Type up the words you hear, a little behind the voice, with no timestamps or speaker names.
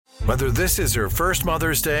Whether this is her first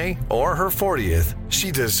Mother's Day or her 40th, she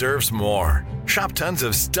deserves more. Shop tons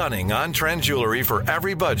of stunning on-trend jewelry for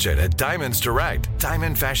every budget at Diamonds Direct.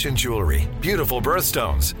 Diamond fashion jewelry, beautiful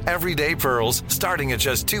birthstones, everyday pearls starting at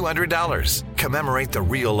just $200. Commemorate the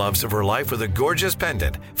real loves of her life with a gorgeous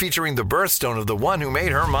pendant featuring the birthstone of the one who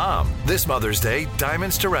made her mom. This Mother's Day,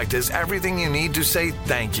 Diamonds Direct is everything you need to say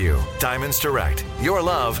thank you. Diamonds Direct. Your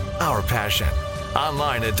love, our passion.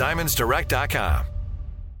 Online at diamondsdirect.com.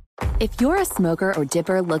 If you're a smoker or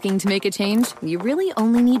dipper looking to make a change, you really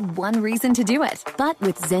only need one reason to do it. But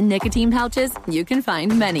with Zyn nicotine pouches, you can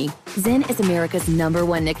find many. Zyn is America's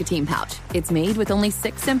 #1 nicotine pouch. It's made with only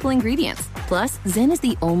 6 simple ingredients. Plus, Zyn is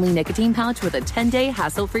the only nicotine pouch with a 10-day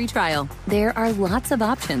hassle-free trial. There are lots of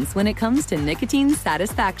options when it comes to nicotine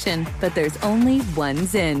satisfaction, but there's only one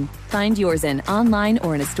Zyn. Find your Zyn online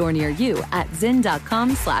or in a store near you at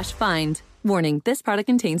zyn.com/find. Warning, this product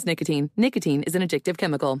contains nicotine. Nicotine is an addictive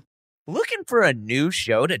chemical. Looking for a new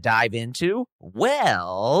show to dive into?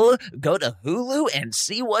 Well, go to Hulu and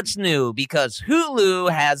see what's new, because Hulu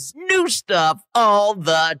has new stuff all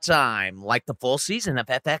the time, like the full season of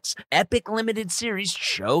FX epic limited series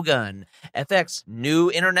Shogun, FX new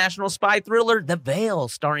international spy thriller The Veil,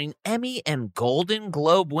 starring Emmy and Golden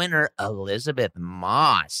Globe winner Elizabeth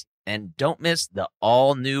Moss. And don't miss the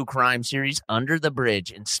all-new crime series Under the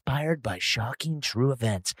Bridge, inspired by shocking true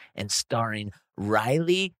events and starring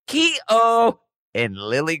Riley Keough and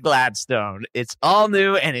Lily Gladstone. It's all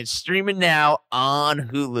new and it's streaming now on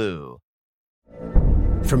Hulu.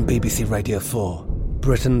 From BBC Radio 4,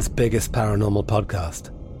 Britain's biggest paranormal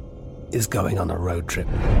podcast is going on a road trip.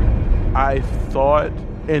 I thought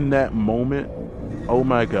in that moment, oh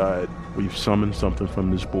my God, we've summoned something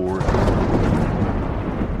from this board.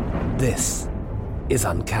 This is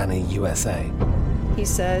Uncanny USA. He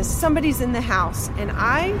says, somebody's in the house, and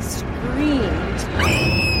I screamed.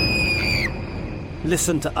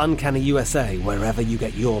 Listen to Uncanny USA wherever you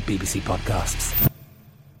get your BBC podcasts,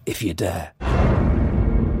 if you dare.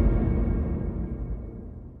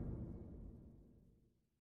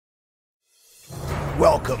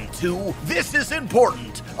 Welcome to This Is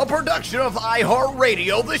Important, a production of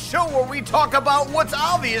iHeartRadio, the show where we talk about what's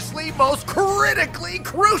obviously most critically,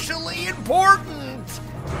 crucially important.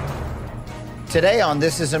 Today on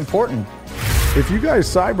This Is Important. If you guys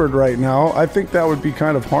cybered right now, I think that would be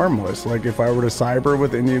kind of harmless. Like if I were to cyber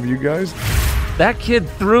with any of you guys. That kid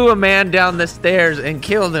threw a man down the stairs and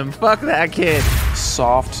killed him. Fuck that kid.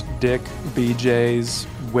 Soft dick BJs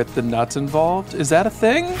with the nuts involved? Is that a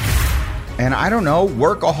thing? And I don't know,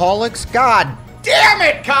 workaholics? God damn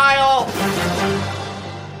it, Kyle!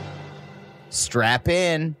 Strap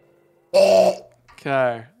in.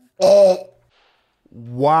 Okay.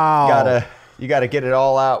 Wow. You gotta get it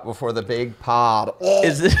all out before the big pod.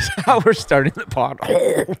 Is this how we're starting the pod?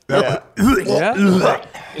 Yeah.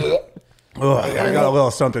 I got a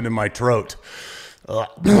little something in my throat.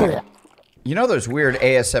 You know those weird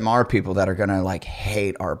ASMR people that are gonna like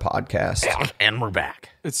hate our podcast. And we're back.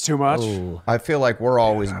 It's too much? Ooh. I feel like we're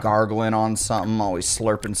always gargling on something, always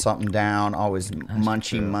slurping something down, always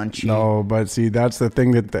munchy. No, but see, that's the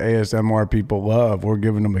thing that the ASMR people love. We're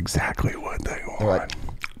giving them exactly what they want.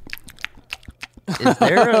 Is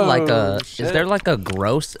there like a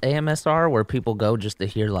gross AMSR where people go just to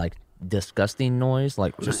hear like disgusting noise,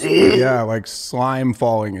 like just like slime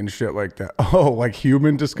falling and shit like that? Oh, like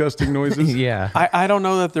human disgusting noises? Yeah. I don't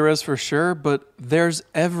know that there is for sure, but there's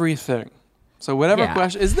everything. So whatever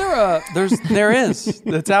question is there is.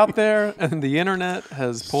 It's out there, and the internet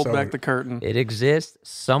has pulled back the curtain. It exists.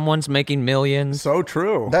 Someone's making millions. So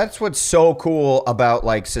true. That's what's so cool about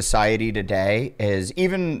like society today is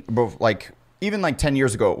even like 10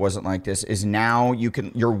 years ago, it wasn't like this, is now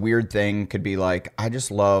your weird thing could be like, I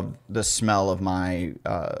just love the smell of my,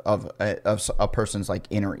 of a person's like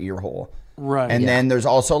inner ear hole. Right. And then there's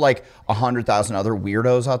also like 100,000 other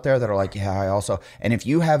weirdos out there that are like, yeah, I also, and if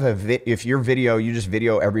you have if your video, you just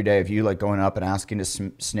video every day of you like going up and asking to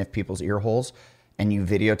sniff people's ear holes and you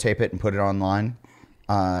videotape it and put it online,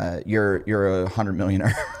 you're a 100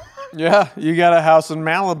 millionaire. Yeah, you got a house in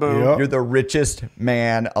Malibu. Yep. You're the richest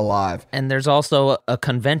man alive. And there's also a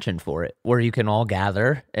convention for it where you can all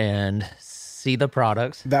gather and see the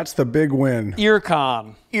products. That's the big win.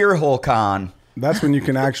 EarCon. Earhole con. That's when you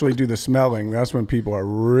can actually do the smelling. That's when people are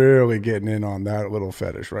really getting in on that little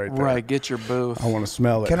fetish right there. Right, get your booth. I want to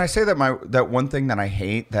smell it. Can I say that that one thing that I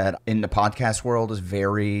hate that in the podcast world is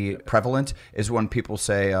very prevalent is when people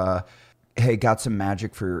say, hey, got some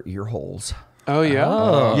magic for your ear holes. Oh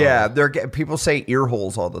yeah. Yeah, people say ear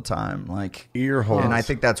holes all the time, like Ear holes. and I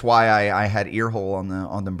think that's why I had ear hole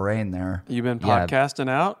on the brain there. You been podcasting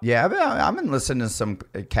out? Yeah, I've been listening to some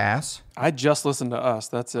Cass. I just listened to us.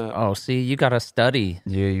 That's it. Oh, see, you got to study.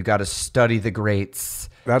 Yeah, you got to study the greats.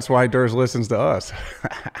 That's why Durs listens to us.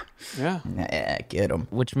 Yeah. Get them.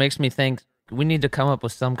 Which makes me think we need to come up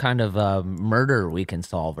with some kind of murder we can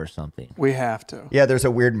solve or something. We have to. Yeah, there's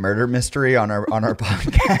a weird murder mystery on our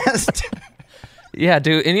podcast. Yeah,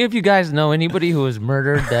 do any of you guys know anybody who was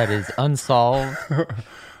murdered that is unsolved?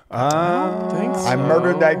 I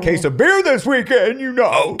murdered that case of beer this weekend, you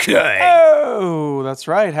know. Okay. Oh, that's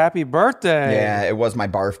right. Happy birthday. Yeah, it was my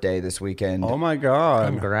birthday this weekend. Oh my God.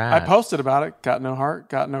 Congrats. I posted about it. Got no heart.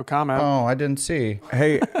 Got no comment. Oh, I didn't see.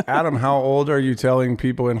 Hey, Adam, how old are you telling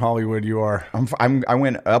people in Hollywood you are? I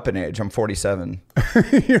went up in age. I'm 47.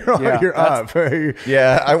 You're up.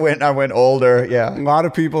 Yeah, I went older. Yeah. A lot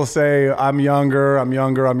of people say I'm younger.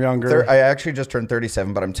 I actually just turned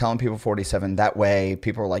 37, but I'm telling people 47. That way,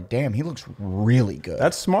 people are like, "Damn, he looks really good."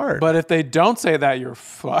 That's smart. But if they don't say that, you're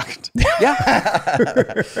fucked. Yeah.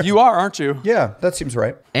 You are, aren't you? Yeah, that seems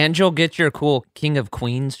right. And you'll get your cool King of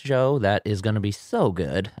Queens show that is going to be so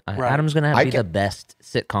good. Right. Adam's going to be the best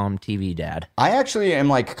sitcom TV dad. I actually am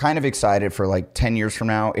like kind of excited for like 10 years from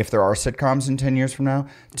now, if there are sitcoms in 10 years from now,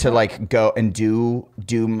 to like go and do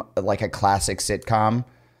like a classic sitcom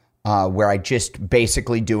where I just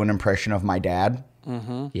basically do an impression of my dad.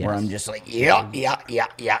 Mm-hmm. Yes. Where I'm just like, yeah.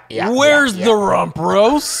 Where's the rump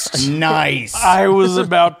roast? Nice. I was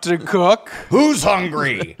about to cook. Who's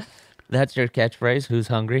hungry? That's your catchphrase. Who's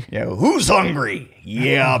hungry? Yeah, who's hungry?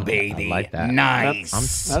 Yeah, baby. I like that.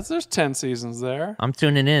 Nice. There's 10 seasons there. I'm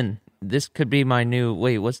tuning in. This could be my new.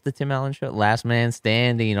 Wait, what's the Tim Allen show? Last Man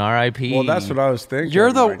Standing. R.I.P. Well, that's what I was thinking.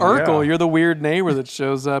 You're the like, Urkel. yeah. You're the weird neighbor that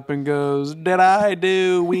shows up and goes, "Did I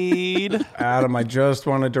do weed?" Adam, I just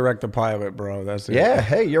want to direct the pilot, bro. That's it. Yeah,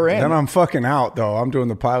 hey, you're in. Then I'm fucking out, though. I'm doing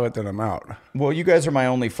the pilot, then I'm out. Well, you guys are my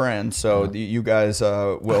only friends, so you guys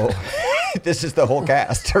will. This is the whole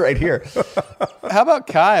cast right here. How about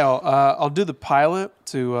Kyle? I'll do the pilot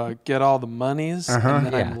to get all the monies, and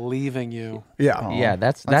then I'm leaving you. Yeah. Yeah,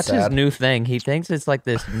 that's his new thing. He thinks it's like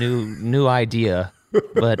this new idea.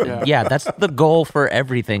 But yeah, that's the goal for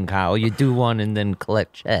everything, Kyle. You do one and then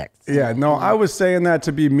collect checks. Yeah, no, I was saying that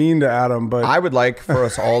to be mean to Adam, but I would like for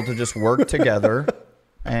us all to just work together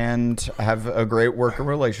and have a great working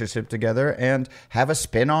relationship together and have a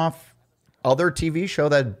spin-off other TV show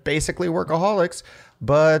that basically Workaholics,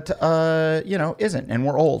 but isn't, and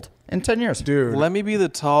we're old in 10 years. dude. Let me be the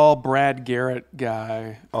tall Brad Garrett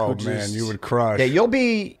guy. Oh man, you would crush. Yeah, you'll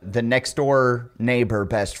be the next door neighbor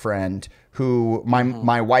best friend who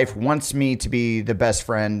my wife wants me to be the best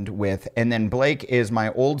friend with, and then Blake is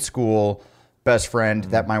my old school best friend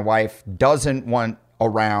that my wife doesn't want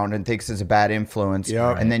around and thinks is a bad influence.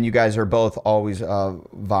 Yep. And then you guys are both always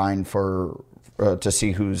vying for to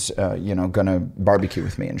see who's gonna barbecue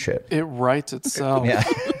with me and shit. It writes itself. Yeah.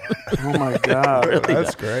 Oh my god,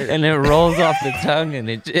 That's great. And it rolls off the tongue,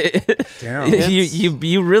 and Damn.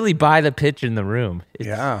 you really buy the pitch in the room.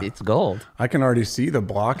 It's gold. I can already see the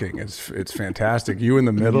blocking. It's fantastic. You in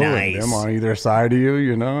the middle Nice. and them on either side of you.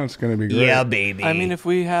 It's going to be great. Yeah, baby. I mean, if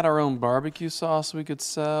we had our own barbecue sauce, we could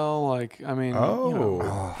sell.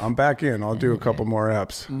 I'm back in. I'll do a couple more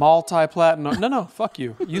eps. Multi-platinum. No, fuck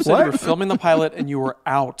you. You said you were filming the pilot and you were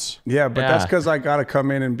out. Yeah, but that's because I got to come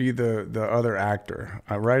in and be the other actor.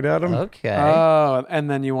 Right, Adam? Okay. Oh, and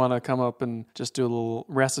then you want to come up and just do a little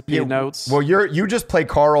recipe notes. Well, you just play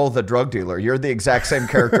Carl the drug dealer. You're the exact same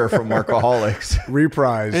character from Workaholics.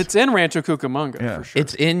 Reprise. It's in Rancho Cucamonga for sure.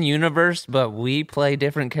 It's in universe, but we play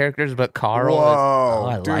different characters. But Carl Whoa,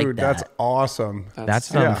 I dude, like that. that's awesome. That's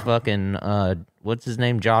some fucking what's his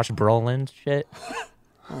name? Josh Brolin shit.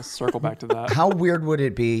 I'll circle back to that. How weird would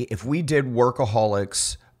it be if we did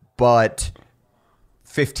Workaholics, but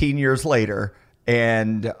 15 years later,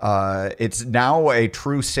 and it's now a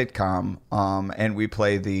true sitcom, and we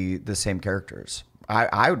play the same characters?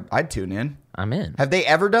 I'd tune in. I'm in. Have they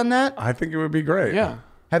ever done that? I think it would be great. Yeah.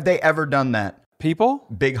 Have they ever done that? People?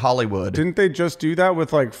 Big Hollywood. Didn't they just do that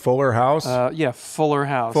with like Fuller House? Fuller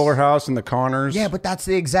House. Fuller House and the Connors. Yeah, but that's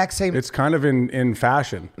the exact same. It's kind of in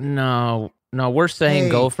fashion. No, No, we're saying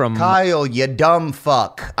go from Kyle, you dumb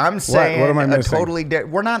fuck. I'm saying what am I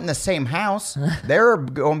missing? we're not in the same house. They're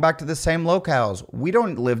going back to the same locales. We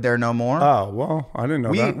don't live there no more. Oh, well, I didn't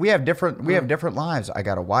know that. We have different lives. I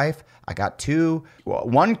got a wife. I got two.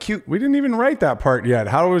 One cute. We didn't even write that part yet.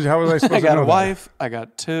 How was I supposed to know I got a that? wife. I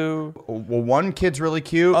got two. Well, one kid's really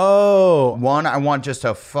cute. Oh. One, I want just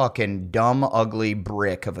a fucking dumb, ugly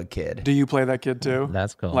brick of a kid. Do you play that kid too?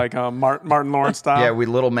 That's cool. Like Martin Lawrence style? Yeah, we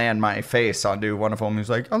little man my face onto one of them. He's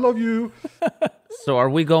like, I love you. So are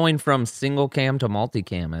we going from single cam to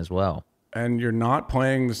multicam as well? And you're not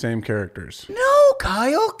playing the same characters. No,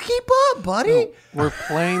 Kyle, keep up, buddy. We're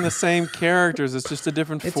playing the same characters. It's just a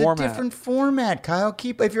different format. It's a different format, Kyle.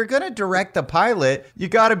 If you're going to direct the pilot, you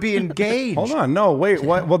got to be engaged. Hold on. No, wait.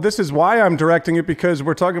 What? Well, this is why I'm directing it, because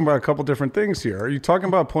we're talking about a couple different things here. Are you talking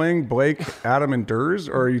about playing Blake, Adam, and Durs,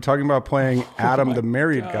 or are you talking about playing Adam, the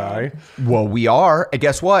married guy? Well, we are. And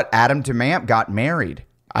guess what? Adam DeMamp got married.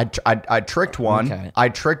 I tricked one. Okay. I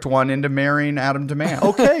tricked one into marrying Adam DeMamp.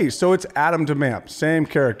 Okay, so it's Adam DeMamp, same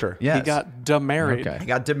character. Yes. He got demarried. He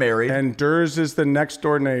got demarried. And Durs is the next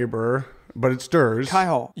door neighbor, but it's Durs.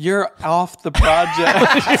 Kyle, you're off the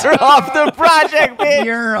project. You're off the project, bitch.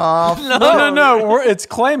 You're off. No. It's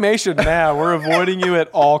claymation now. We're avoiding you at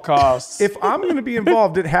all costs. If I'm going to be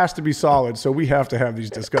involved, it has to be solid. So we have to have these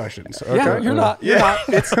discussions. Okay? Yeah, you're not.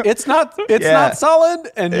 It's not solid,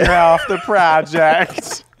 and you're off the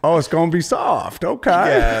project. Oh, it's going to be soft.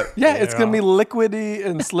 Okay. Yeah, it's gonna be liquidy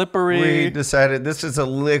and slippery. We decided this is a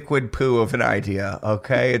liquid poo of an idea.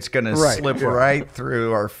 Okay, it's gonna slip right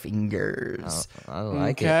through our fingers. I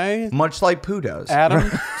like it. Okay, Much like poo does. Adam,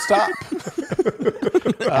 stop.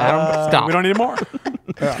 Adam, stop. We don't need more.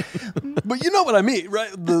 But you know what I mean,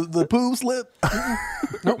 right? The poo slip.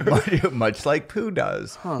 Much like poo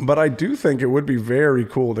does. But I do think it would be very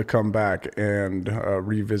cool to come back and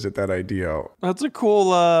revisit that idea. That's a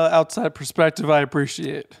cool outside perspective. I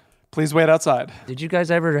appreciate. Please wait outside. Did you guys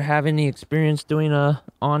ever have any experience doing a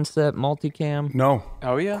on-set multicam? No.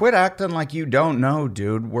 Oh yeah. Quit acting like you don't know,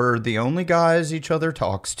 dude. We're the only guys each other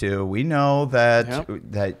talks to. We know that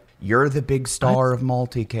that you're the big star of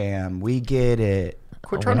multicam. We get it.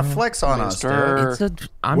 Quit trying to flex on us, dude.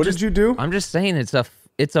 What did you do? I'm just saying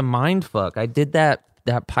it's a mind fuck. I did that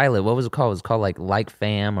pilot. What was it called? It was called like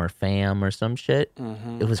Fam or some shit.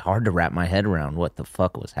 It was hard to wrap my head around what the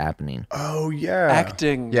fuck was happening. Oh, yeah.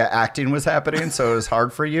 Acting. Yeah, acting was happening, so it was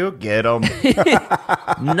hard for you. Get them.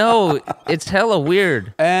 No, it's hella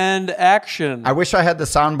weird. And action. I wish I had the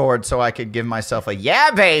soundboard so I could give myself a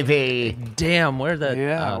yeah, baby. Damn, where the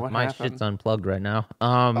what my happened? shit's unplugged right now.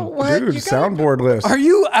 Dude, soundboard list. Are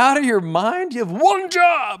you out of your mind? You have one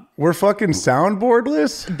job. We're fucking soundboard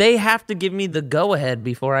list? They have to give me the go-ahead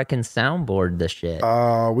before I can soundboard the shit.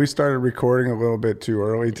 We started recording a little bit too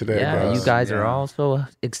early today. Yeah, guys. you guys are all so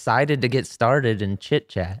excited to get started and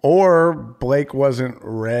chit-chat. Or Blake wasn't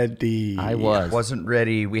ready. I was. Wasn't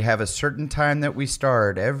ready. We have a certain time that we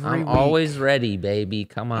start every I'm week. always ready, baby.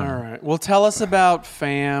 Come on. All right. Well, tell us about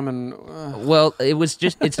Fam and. Well,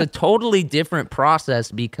 it's a totally different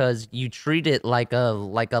process because you treat it like a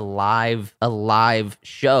live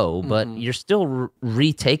show, but you're still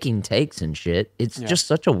retaking takes and shit. It's just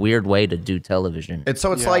such a weird way to do television. It's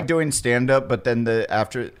like doing stand-up, but then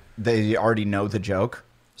after they already know the joke.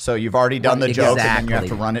 So you've already done the joke, and then you have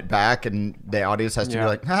to run it back, and the audience has to be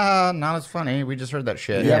like, not as funny. We just heard that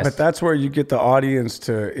shit. Yeah, but that's where you get the audience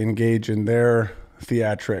to engage in their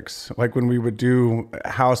theatrics. Like when we would do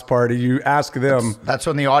House Party, you ask them. That's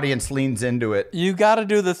when the audience leans into it. You got to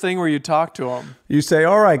do the thing where you talk to them. You say,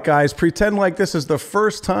 all right, guys, pretend like this is the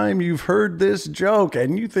first time you've heard this joke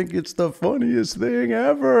and you think it's the funniest thing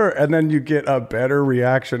ever. And then you get a better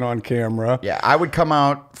reaction on camera. Yeah, I would come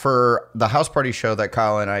out for the House Party show that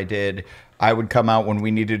Kyle and I did. I would come out when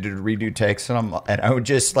we needed to redo takes, and I would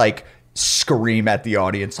just like scream at the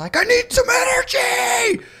audience, like, I need some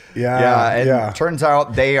energy. And turns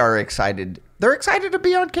out they are excited. They're excited to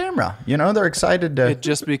be on camera. You know, they're excited to. It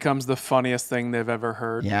just becomes the funniest thing they've ever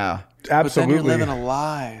heard. Yeah, absolutely. But then you're living a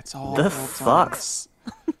lie. It's all the fucks.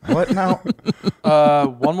 What now?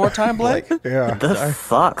 One more time, Blake. Yeah. The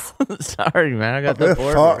fucks. Sorry, man. I got the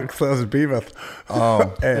board. Fuck. That was Beavis.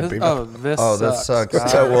 Oh. Hey, Beavis. This sucks.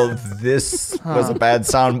 God. Well, this was a bad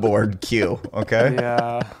soundboard cue. Okay.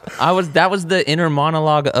 Yeah. That was the inner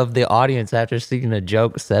monologue of the audience after seeing a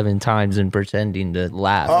joke 7 times and pretending to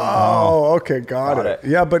laugh. Oh, okay, got it.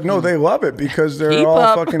 Yeah, but no, they love it because they're Keep all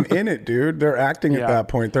up. fucking in it, dude. They're acting at that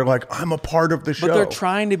point. They're like, I'm a part of the show. But they're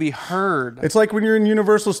trying to be heard. It's like when you're in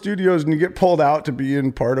Universal Studios and you get pulled out to be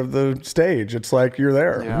in part of the stage. It's like you're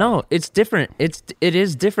there. Yeah. No, it's different. It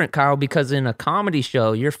is different, Kyle, because in a comedy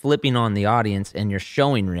show, you're flipping on the audience and you're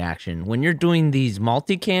showing reaction. When you're doing these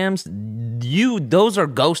multicams, those are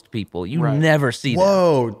ghost people. You never see them.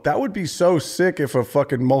 Whoa, that would be so sick if a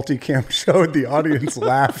fucking multicam showed the audience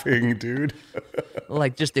laughing, dude.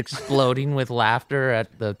 Like just exploding with laughter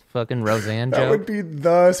at the fucking Roseanne joke. That would be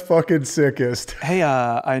the fucking sickest. Hey,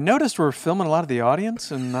 I noticed we're filming a lot of the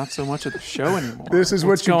audience and not so much of the show anymore. This is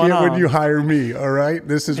what you get when you hire me, all right?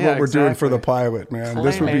 This is what we're doing for the pilot, man.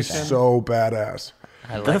 This would be so badass.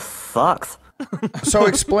 This sucks. So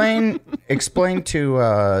explain to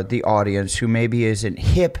the audience who maybe isn't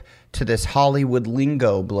hip to this Hollywood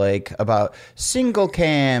lingo, Blake, about single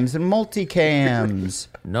cams and multicams.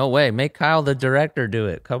 No way. Make Kyle the director do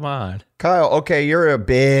it. Come on. Kyle, okay, you're a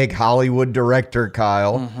big Hollywood director,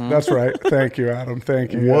 Kyle. Mm-hmm. That's right. Thank you, Adam.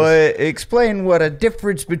 Thank you. Explain what a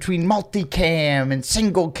difference between multicam and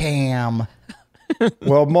single cam.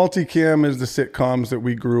 Well, multicam is the sitcoms that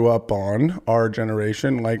we grew up on, our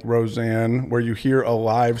generation, like Roseanne, where you hear a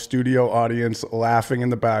live studio audience laughing in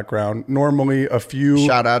the background. Normally a few...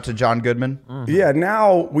 Shout out to John Goodman. Mm-hmm. Yeah,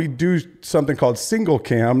 now we do something called single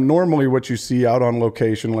cam. Normally what you see out on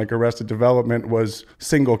location, like Arrested Development, was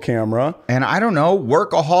single camera. And I don't know,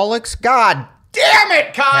 Workaholics? God damn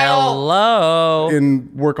it, Kyle! Hello. In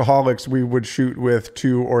Workaholics, we would shoot with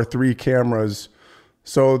 2 or 3 cameras.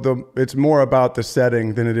 So it's more about the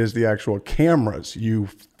setting than it is the actual cameras, you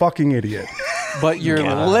fucking idiot. But you're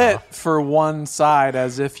lit for one side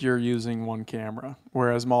as if you're using one camera,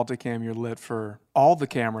 whereas multicam, you're lit for all the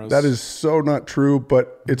cameras. That is so not true,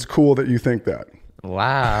 but it's cool that you think that.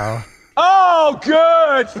 Wow. Oh,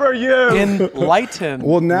 good for you. Enlighten.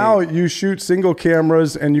 Well, now you shoot single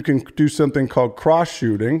cameras and you can do something called cross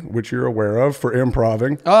shooting, which you're aware of for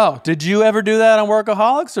improving. Oh, did you ever do that on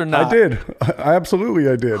Workaholics or not? I did. Absolutely,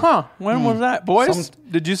 I did. Huh. When was that? Boys,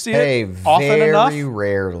 did you see it often enough? Very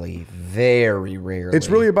rarely. Very rarely. It's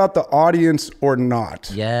really about the audience or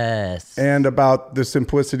not. Yes. And about the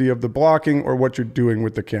simplicity of the blocking or what you're doing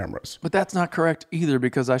with the cameras. But that's not correct either,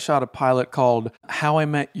 because I shot a pilot called How I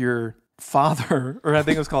Met Your Father, or I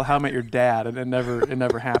think it was called How I Met Your Dad, and it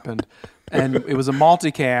never happened. And it was a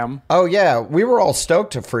multicam. Oh yeah, we were all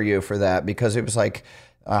stoked for you for that, because it was like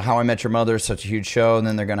How I Met Your Mother is such a huge show, and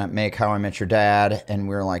then they're gonna make How I Met Your Dad, and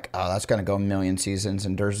we were like, oh, that's gonna go a million seasons,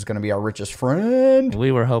 and Durs is gonna be our richest friend.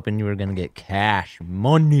 We were hoping you were gonna get cash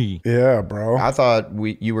money. Yeah, bro. I thought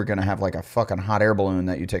you were gonna have like a fucking hot air balloon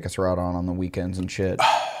that you take us around on the weekends and shit.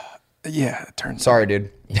 Yeah, it turns Sorry, out.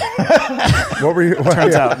 dude. What were you?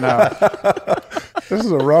 Turns out, no. This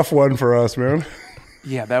is a rough one for us, man.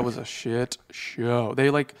 Yeah, that was a shit show.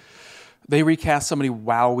 They recast somebody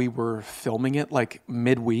while we were filming it, like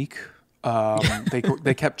midweek.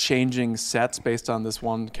 They kept changing sets based on this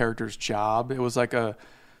one character's job. It was like a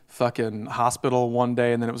fucking hospital one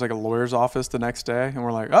day, and then it was like a lawyer's office the next day. And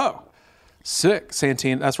we're like, oh, sick.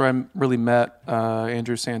 Santino. That's where I really met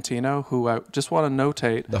Andrew Santino, who I just want to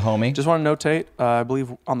notate. The homie. Just want to notate. I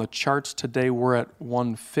believe on the charts today we're at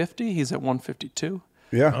 150. He's at 152.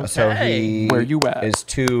 Yeah. Okay. So he Where you at? is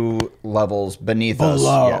 2 levels beneath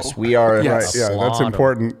Below. us. Yes, we are. Yes. Right, yeah, that's Slaughter.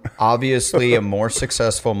 important. Obviously, a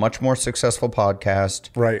much more successful podcast.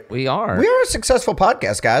 Right. We are. We are a successful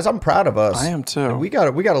podcast, guys. I'm proud of us. I am too. And we got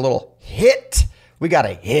a little hit. We got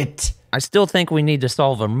a hit. I still think we need to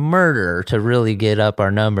solve a murder to really get up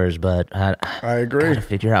our numbers, but I agree. gotta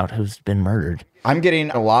figure out who's been murdered. I'm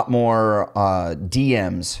getting a lot more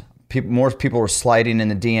DMs. More people were sliding in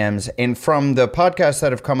the DMs, and from the podcasts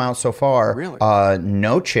that have come out so far, Really?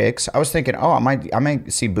 No chicks. I was thinking, oh, I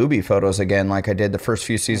might see booby photos again, like I did the first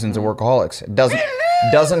few seasons of Workaholics. It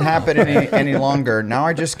doesn't happen any longer. Now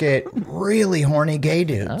I just get really horny gay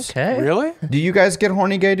dudes. Okay. Really? Do you guys get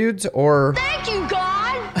horny gay dudes or? Thank you, God.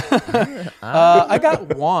 I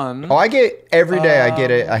got one. Oh, I get every day. I get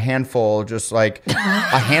a handful, just like a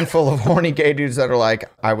handful of horny gay dudes that are like,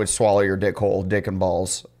 I would swallow your dick hole, dick and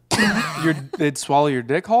balls. They'd swallow your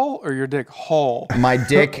dick hole or your dick hole? My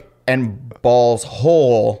dick and balls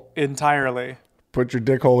hole Entirely. Put your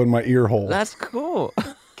dick hole in my ear hole. That's cool.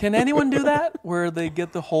 Can anyone do that where they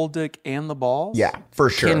get the whole dick and the balls? Yeah, for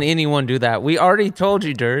sure. Can anyone do that? We already told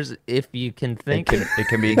you, Durs, if you can think it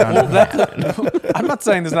can be done. I'm not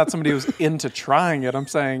saying there's not somebody who's into trying it. I'm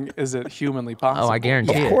saying, is it humanly possible? Oh, I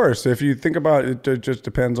guarantee Of it. course, if you think about it, it just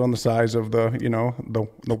depends on the size of the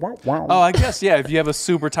wow wow. Oh, I guess, yeah. If you have a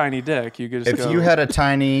super tiny dick, you could just If go. you had a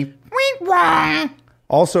tiny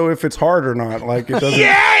Also, if it's hard or not, like it doesn't.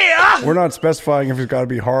 We're not specifying if it's got to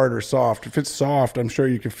be hard or soft. If it's soft, I'm sure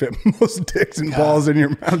you can fit most dicks and balls in your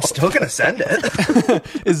mouth. I'm still going to send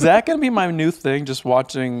it. Is that going to be my new thing? Just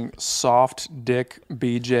watching soft dick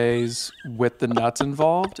BJs with the nuts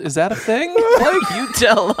involved? Is that a thing? Like, you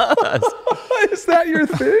tell us. Is that your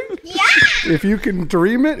thing? Yeah. If you can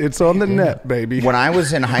dream it, it's on the net, baby. When I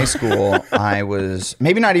was in high school, I was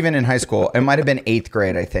maybe not even in high school. It might have been 8th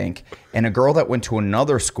grade, I think. And a girl that went to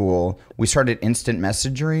another school, we started instant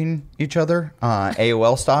messaging each other,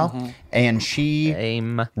 AOL style. And she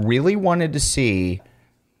really wanted to see,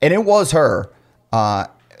 and it was her. And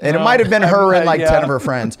it might have been her and like 10 of her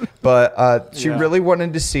friends. But she really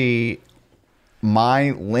wanted to see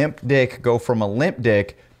my limp dick go from a limp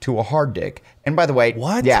dick to a hard dick. And by the way,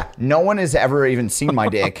 what? Yeah, no one has ever even seen my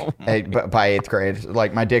dick by 8th grade.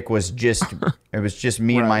 Like my dick was just, it was just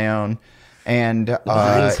me and my own. And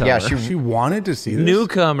yeah, she wanted to see this.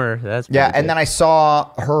 Newcomer. That's and then I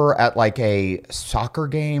saw her at like a soccer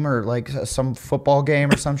game or like some football game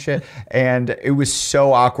or some shit, and it was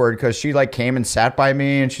so awkward because she like came and sat by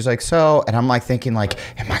me, and she's like, "So," and I'm like thinking like,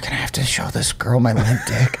 "Am I gonna have to show this girl my limp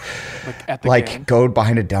dick?" Like go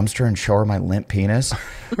behind a dumpster and show her my limp penis.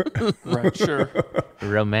 Right, sure.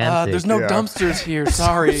 Romantic. There's no dumpsters here.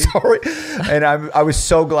 Sorry. Sorry. And I was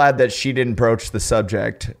so glad that she didn't broach the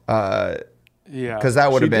subject. Yeah, because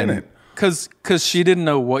that would have been because she didn't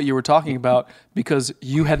know what you were talking about because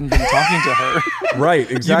you hadn't been talking to her. Right,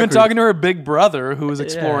 exactly. You've been talking to her big brother who was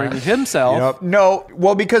exploring himself. Yep. No,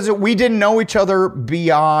 well, because we didn't know each other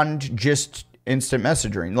beyond just instant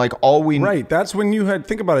messaging. Like all we right. That's when you had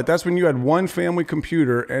think about it. That's when you had one family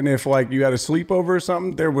computer, and if like you had a sleepover or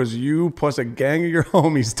something, there was you plus a gang of your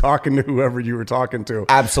homies talking to whoever you were talking to.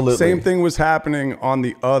 Absolutely. Same thing was happening on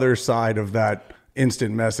the other side of that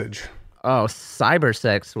instant message. Oh, cyber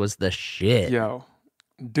sex was the shit. Yo,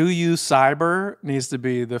 do you cyber needs to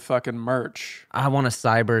be the fucking merch. I want to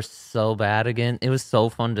cyber so bad again. It was so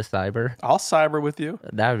fun to cyber. I'll cyber with you.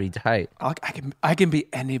 That would be tight. I can be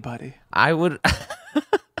anybody. I would.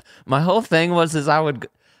 My whole thing was I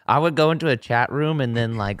would go into a chat room and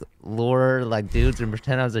then like lure like dudes and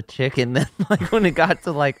pretend I was a chick, and then like when it got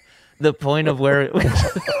to like the point of where it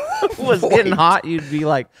was getting hot, you'd be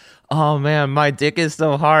like, "Oh man, my dick is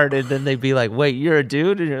so hard," and then they'd be like, "Wait, you're a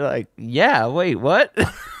dude?" And you're like, "Yeah, wait, what?"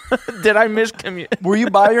 Did I miscommunicate? Were you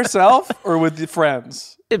by yourself or with your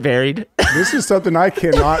friends? It varied. This is something I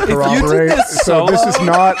cannot corroborate. So this is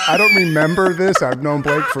not, I don't remember this. I've known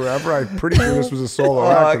Blake forever. I'm pretty sure this was a solo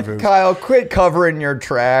act of his. Kyle, quit covering your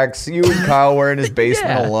tracks. You and Kyle were in his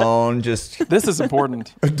basement alone. Just this is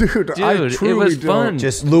important. Dude, I truly it was don't. fun.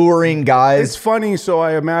 Just luring guys. It's funny, so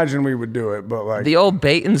I imagine we would do it, but like. The old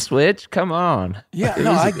bait and switch? Come on. Yeah,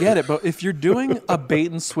 no, I get it. But if you're doing a bait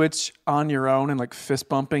and switch on your own and like fist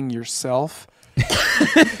bumping yourself.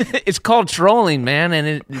 It's called trolling, man,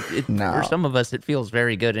 and for some of us it feels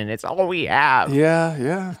very good, and it's all we have.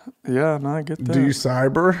 Yeah. No, I get that. Do you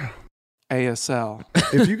cyber? ASL.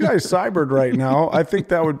 If you guys cybered right now, I think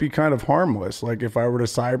that would be kind of harmless. Like if I were to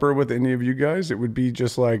cyber with any of you guys, it would be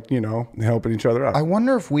just like, you know, helping each other out. I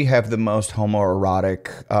wonder if we have the most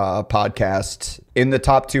homoerotic podcast in the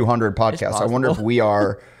top 200 podcasts. I wonder if we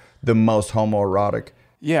are the most homoerotic.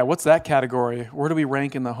 Yeah, what's that category? Where do we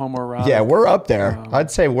rank in the homoerotic? Yeah, we're up there.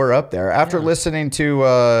 I'd say we're up there. After listening to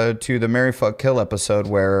the Marry Fuck Kill episode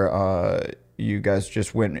where you guys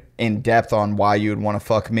just went in depth on why you'd want to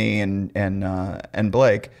fuck me and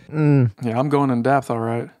Blake. Yeah, I'm going in depth, all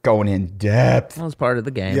right. Going in depth. That was part of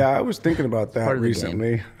the game. Yeah, I was thinking about that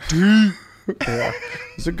recently. Yeah,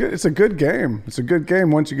 it's a good game. It's a good game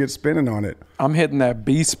once you get spinning on it. I'm hitting that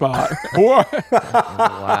B spot. Wow.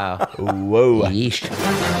 Whoa. Yeesh.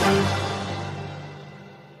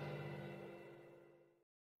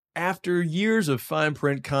 After years of fine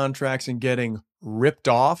print contracts and getting ripped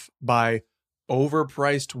off by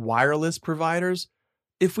overpriced wireless providers,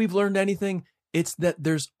 if we've learned anything, it's that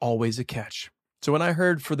there's always a catch. So when I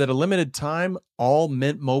heard for that a limited time, all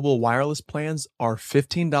Mint Mobile wireless plans are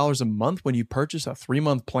 $15 a month when you purchase a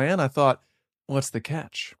 3-month plan, I thought, what's the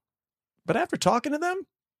catch? But after talking to them,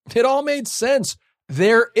 it all made sense.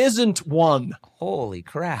 There isn't one. Holy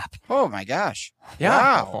crap. Oh my gosh.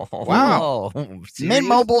 Yeah. Wow. Mint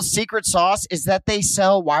Mobile's secret sauce is that they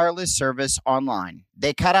sell wireless service online.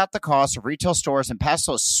 They cut out the cost of retail stores and pass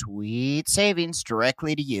those sweet savings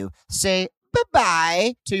directly to you. Say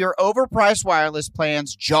bye-bye to your overpriced wireless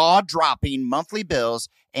plans, jaw-dropping monthly bills,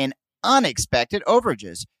 and unexpected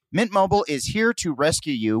overages. Mint Mobile is here to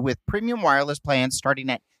rescue you with premium wireless plans starting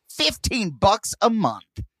at $15 a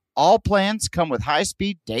month. All plans come with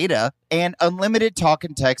high-speed data and unlimited talk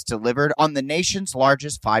and text delivered on the nation's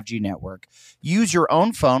largest 5G network. Use your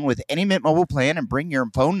own phone with any Mint Mobile plan and bring your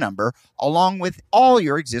phone number along with all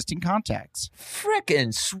your existing contacts.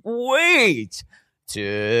 Frickin' sweet!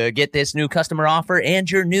 To get this new customer offer and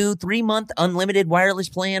your new 3-month unlimited wireless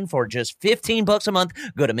plan for just $15 a month,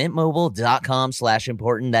 go to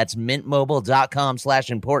mintmobile.com/important. That's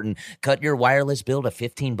mintmobile.com/important. Cut your wireless bill to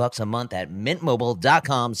 $15 a month at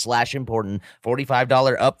mintmobile.com/important.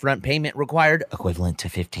 $45 upfront payment required, equivalent to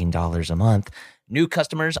 $15 a month. New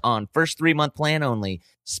customers on first 3-month plan only.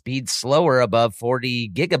 Speed slower above 40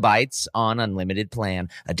 gigabytes on unlimited plan.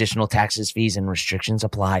 Additional taxes, fees, and restrictions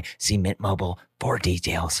apply. See Mint Mobile for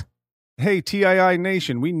details. Hey, TII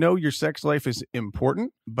Nation, we know your sex life is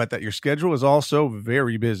important, but that your schedule is also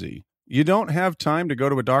very busy. You don't have time to go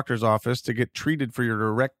to a doctor's office to get treated for your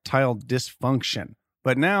erectile dysfunction.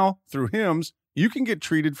 But now, through HIMS, you can get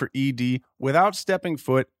treated for ED without stepping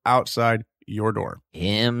foot outside your door.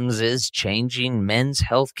 HIMS is changing men's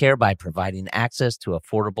healthcare by providing access to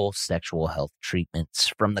affordable sexual health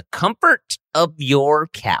treatments from the comfort of your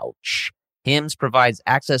couch. HIMS provides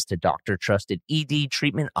access to doctor-trusted ED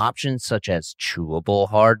treatment options such as chewable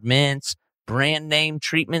hard mints, brand name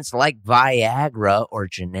treatments like Viagra, or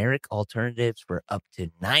generic alternatives for up to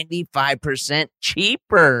 95%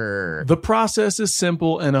 cheaper. The process is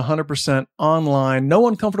simple and 100% online. No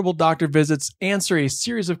uncomfortable doctor visits. Answer a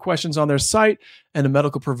series of questions on their site, and a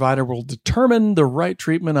medical provider will determine the right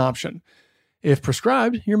treatment option. If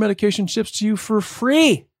prescribed, your medication ships to you for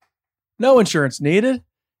free. No insurance needed.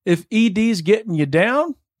 If ED's getting you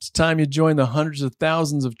down, it's time you join the hundreds of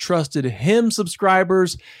thousands of trusted HIMS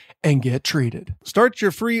subscribers and get treated. Start your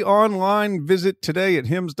free online visit today at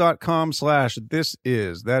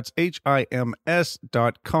hims.com/thisis. That's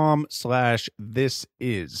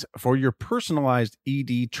HIMS.com/thisis for your personalized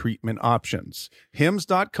ED treatment options.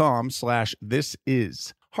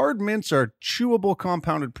 hims.com/thisis. Hard mints are chewable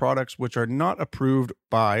compounded products which are not approved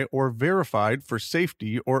by or verified for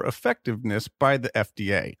safety or effectiveness by the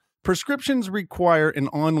FDA. Prescriptions require an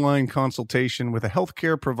online consultation with a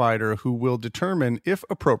healthcare provider who will determine if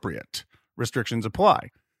appropriate. Restrictions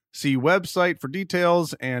apply. See website for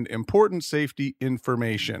details and important safety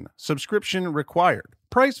information. Subscription required.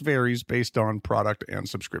 Price varies based on product and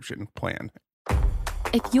subscription plan.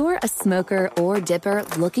 If you're a smoker or dipper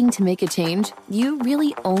looking to make a change, you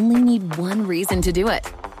really only need one reason to do it.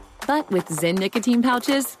 But with Zyn nicotine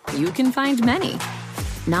pouches, you can find many.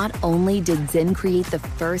 Not only did Zyn create the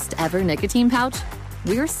first ever nicotine pouch,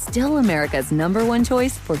 we're still America's #1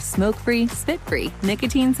 choice for smoke-free, spit-free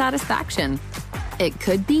nicotine satisfaction. It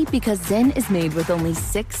could be because Zyn is made with only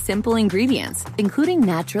 6 simple ingredients, including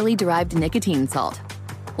naturally derived nicotine salt.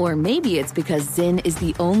 Or maybe it's because Zyn is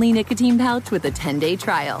the only nicotine pouch with a 10-day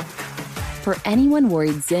trial. For anyone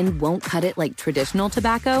worried Zyn won't cut it like traditional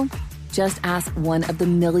tobacco, just ask one of the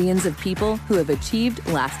millions of people who have achieved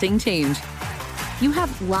lasting change. You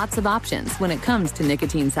have lots of options when it comes to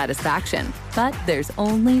nicotine satisfaction, but there's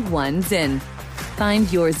only one Zyn. Find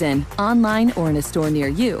your Zyn online or in a store near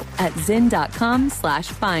you at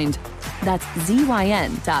zyn.com/find. That's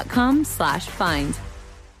ZYN.com/find.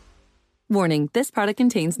 Warning, this product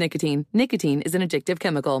contains nicotine. Nicotine is an addictive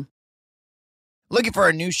chemical. Looking for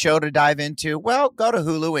a new show to dive into? Well, go to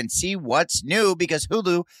Hulu and see what's new, because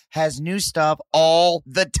Hulu has new stuff all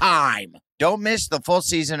the time. Don't miss the full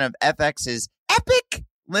season of FX's epic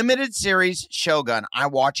limited series Shogun. I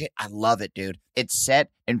watch it. I love it, dude. It's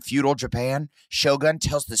set in feudal Japan. Shogun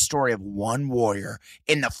tells the story of one warrior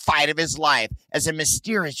in the fight of his life as a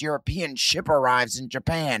mysterious European ship arrives in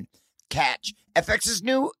Japan. Catch FX's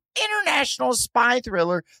new international spy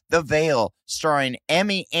thriller, The Veil, starring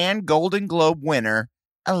Emmy and Golden Globe winner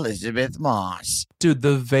Elizabeth Moss. Dude,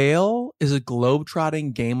 The Veil is a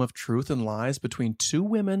globe-trotting game of truth and lies between two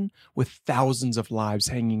women with thousands of lives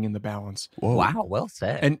hanging in the balance. Whoa. Wow, well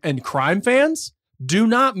said. And crime fans, do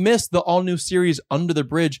not miss the all-new series Under the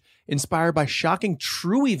Bridge, inspired by shocking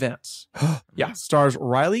true events. Yeah, stars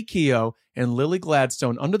Riley Keough and Lily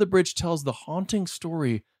Gladstone. Under the Bridge tells the haunting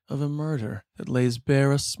story of a murder that lays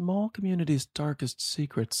bare a small community's darkest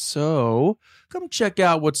secrets. So, come check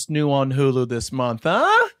out what's new on Hulu this month,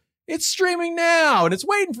 huh? It's streaming now, and it's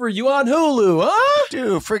waiting for you on Hulu, huh?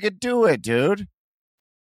 Dude, friggin' do it, dude.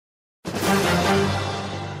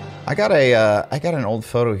 I got an old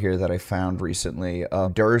photo here that I found recently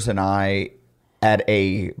of Durs and I at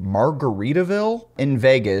a Margaritaville in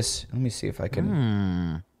Vegas. Let me see if I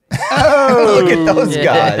can... Oh, look at those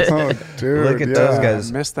guys. Oh, dude, look at those guys.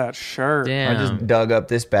 I missed that shirt. Damn. I just dug up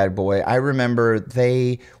this bad boy. I remember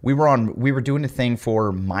we were doing a thing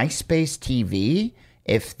for MySpace TV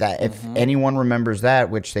If anyone remembers that,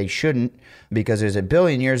 which they shouldn't, because it was 1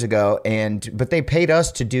 billion years ago, but they paid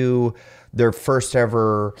us to do their first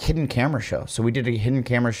ever hidden camera show. So we did a hidden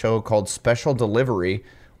camera show called Special Delivery,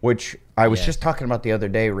 which I was just talking about the other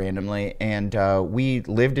day randomly, and we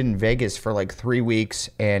lived in Vegas for like 3 weeks,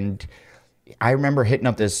 and I remember hitting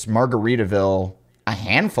up this Margaritaville a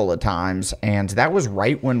handful of times, and that was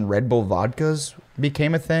right when Red Bull vodkas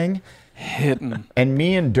became a thing. Hitting. And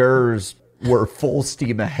me and Durs were full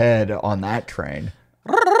steam ahead on that train.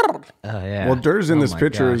 Oh, yeah. Well, Durs in this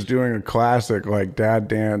picture gosh. is doing a classic like dad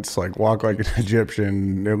dance, like walk like an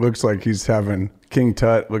Egyptian. It looks like he's having King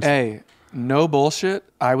Tut. Hey, no bullshit.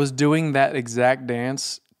 I was doing that exact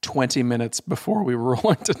dance 20 minutes before we were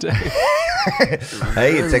rolling today.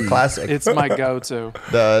 Hey, it's a classic. It's my go-to.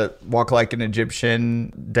 The walk like an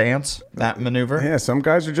Egyptian dance, that maneuver. Yeah, some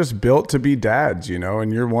guys are just built to be dads,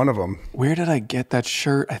 and you're one of them. Where did I get that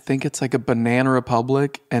shirt? I think it's like a Banana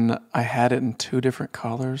Republic, and I had it in 2 different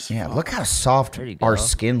colors. Yeah, look how soft our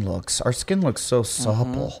skin looks. Our skin looks so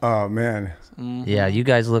supple. Oh, man. Yeah, you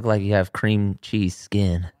guys look like you have cream cheese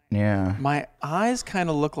skin. Yeah. My eyes kind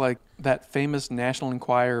of look like that famous National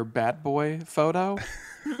Enquirer Bat Boy photo.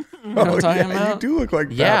 You know what I'm talking about? You do look like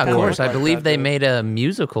Yeah, Bat of Boy. course. I believe they made a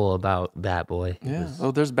musical about Bat Boy. Yeah.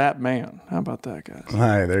 Oh, there's Batman. How about that, guys?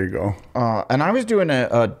 Hi, there you go. And I was doing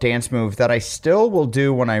a dance move that I still will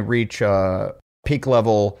do when I reach peak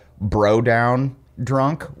level bro down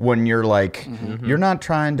drunk, when you're like, you're not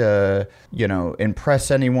trying to,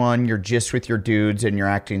 impress anyone. You're just with your dudes and you're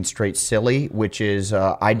acting straight silly, which is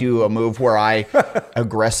I do a move where I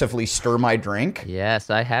aggressively stir my drink.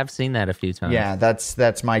 Yes, I have seen that a few times. Yeah,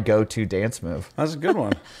 that's my go-to dance move. That's a good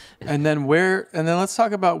one. And then let's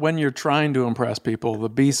talk about when you're trying to impress people, the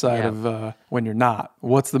B side of when you're not.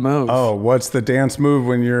 What's the move? Oh, what's the dance move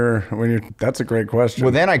when you're that's a great question.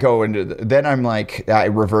 Well, then I go then I'm like, I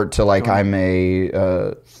revert to like, I'm a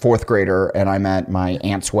 4th grader and I'm at my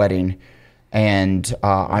aunt's wedding, and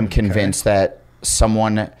I'm convinced that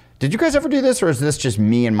someone, did you guys ever do this, or is this just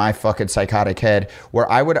me and my fucking psychotic head,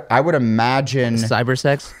 where I would imagine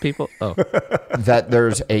cybersex people? Oh. that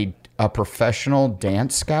there's a professional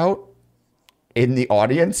dance scout in the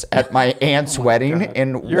audience at my aunt's wedding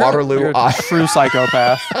in Waterloo, You're a Iowa. true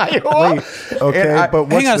psychopath. Wait, okay, but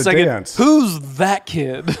what's hang on a the second. dance? Who's that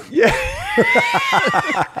kid? Yeah.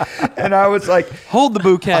 And I was like, hold the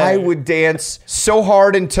bouquet. I would dance so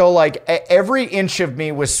hard until like every inch of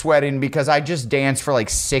me was sweating, because I just danced for like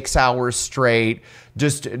 6 hours straight,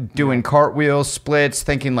 just doing cartwheels, splits,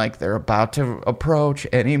 thinking like they're about to approach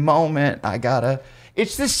any moment.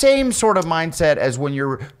 It's the same sort of mindset as when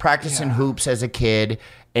you're practicing hoops as a kid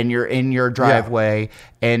and you're in your driveway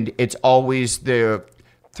and it's always the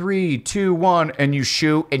 3, 2, 1, and you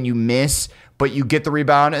shoot and you miss, but you get the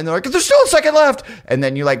rebound and they're like, there's still a second left. And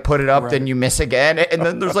then you like put it up, then you miss again. And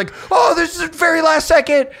then there's like, oh, this is the very last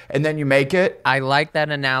second. And then you make it. I like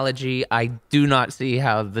that analogy. I do not see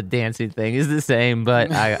how the dancing thing is the same,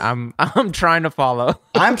 but I'm trying to follow.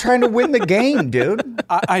 I'm trying to win the game, dude.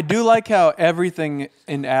 I do like how everything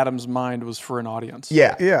in Adam's mind was for an audience.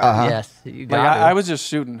 Yeah. Uh-huh. Yes. You Like got it. I was just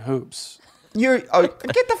shooting hoops. Get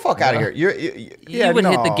the fuck out of here. You would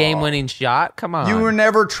hit the game-winning shot? Come on. You were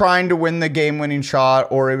never trying to win the game-winning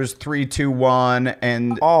shot, or it was 3, 2, 1,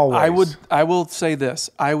 and always. I will say this.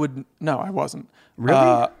 No, I wasn't.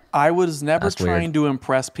 Really? I was never That's trying weird. to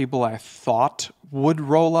impress people I thought would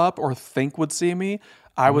roll up or think would see me.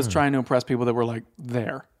 I was trying to impress people that were like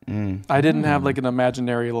there. I didn't have like an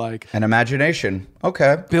imaginary an imagination.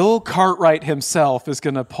 Okay. Bill Cartwright himself is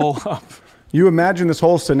going to pull up. You imagine this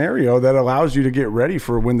whole scenario that allows you to get ready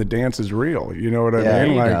for when the dance is real. You know what I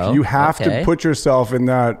mean? Like you have to put yourself in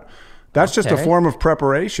that. That's just a form of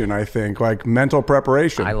preparation, I think, like mental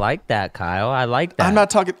preparation. I like that, Kyle. I like that. I'm not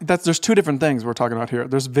talking. There's 2 different things we're talking about here.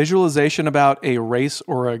 There's visualization about a race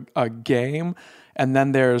or a game, and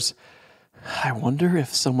then there's, I wonder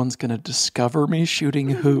if someone's going to discover me shooting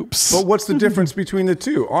hoops. But what's the difference between the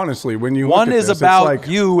two? Honestly, when you one look at is this, it's about like,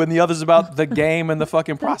 you, and the other's about the game and the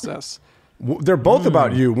fucking process. They're both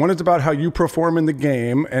about you. One is about how you perform in the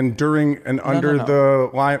game and during and under the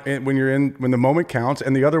line when the moment counts,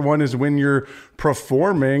 and the other one is when you're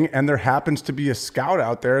performing and there happens to be a scout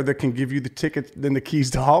out there that can give you the ticket and the keys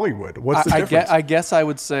to Hollywood. What's the difference? I guess I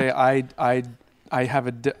would say I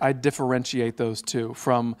differentiate those two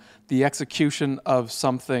from the execution of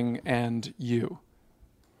something and you.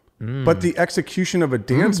 But the execution of a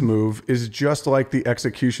dance move is just like the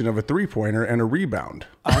execution of a 3-pointer and a rebound.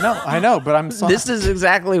 I know, but I'm sorry. This is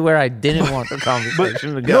exactly where I didn't want the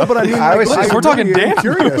conversation to go. No, but I mean, we're talking dance.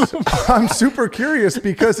 Curious. I'm super curious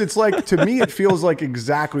because it's like, to me, it feels like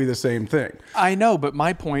exactly the same thing. I know, but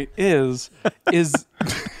my point is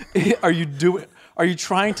are you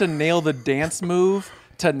trying to nail the dance move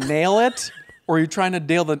to nail it? Or are you trying to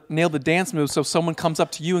nail the dance move so someone comes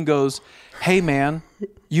up to you and goes, "Hey man,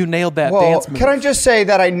 you nailed that dance move." Can I just say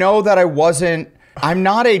that I know that I'm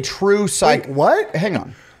not a true Wait, what? Hang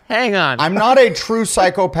on. I'm not a true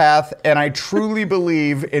psychopath, and I truly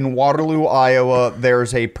believe in Waterloo, Iowa,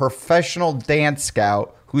 there's a professional dance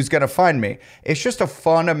scout who's going to find me. It's just a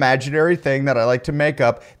fun imaginary thing that I like to make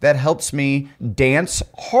up that helps me dance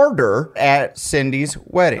harder at Cindy's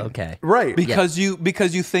wedding. Okay. Right. Because you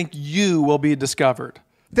think you will be discovered.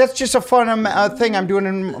 That's just a fun thing I'm doing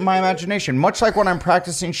in my imagination. Much like when I'm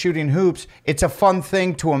practicing shooting hoops, it's a fun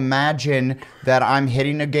thing to imagine that I'm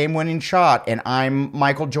hitting a game-winning shot and I'm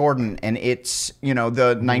Michael Jordan and it's, the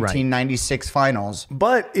 1996 finals.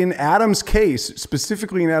 But in Adam's case,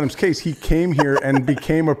 specifically in Adam's case, he came here and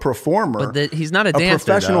became a performer. But he's not a dancer, a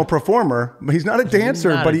professional though. performer. He's not a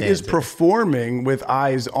dancer, but he is performing with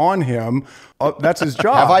eyes on him. That's his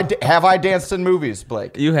job. Have I danced in movies,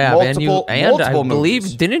 Blake? You have, multiple I believe,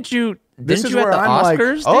 movies. didn't you at the I'm like,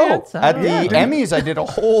 Oscars dance? At the Emmys, I did a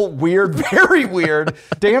whole very weird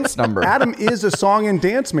dance number. Adam is a song and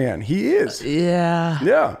dance man. He is. Yeah.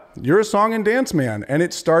 Yeah. You're a song and dance man. And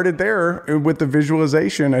it started there with the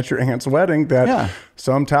visualization at your aunt's wedding that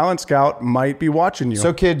some talent scout might be watching you.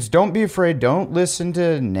 So kids, don't be afraid. Don't listen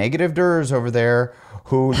to negative Durs over there.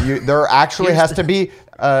 There actually has to be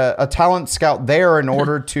a talent scout there in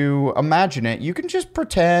order to imagine it. You can just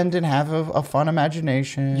pretend and have a fun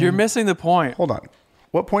imagination. You're missing the point. Hold on.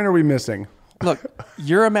 What point are we missing? Look,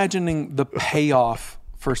 you're imagining the payoff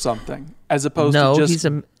for something as opposed to just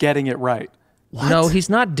getting it right. What? No, he's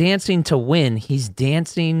not dancing to win. He's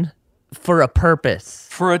dancing for a purpose.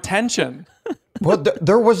 For attention. Well,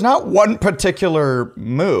 there was not one particular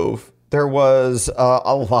move. There was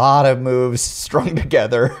a lot of moves strung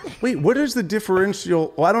together. Wait, what is the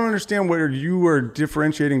differential? Well, I don't understand where you are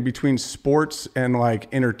differentiating between sports and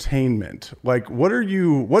like entertainment. Like,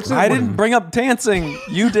 I didn't bring up dancing.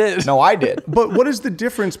 You did. No, I did. But what is the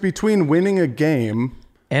difference between winning a game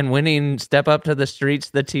and winning Step Up to the Streets,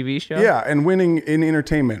 the TV show? Yeah, and winning in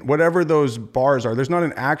entertainment, whatever those bars are. There's not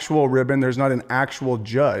an actual ribbon. There's not an actual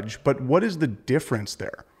judge. But what is the difference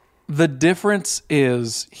there? The difference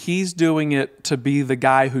is he's doing it to be the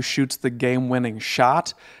guy who shoots the game-winning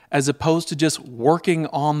shot as opposed to just working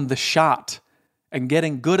on the shot and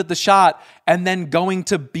getting good at the shot and then going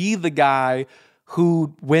to be the guy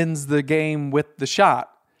who wins the game with the shot.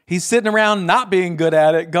 He's sitting around not being good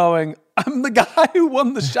at it going, I'm the guy who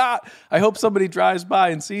won the shot. I hope somebody drives by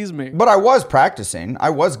and sees me. But I was practicing. I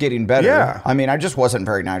was getting better. Yeah. I mean, I just wasn't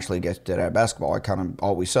very naturally gifted at basketball. I kind of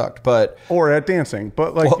always sucked. Or at dancing.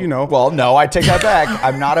 But Well, no, I take that back.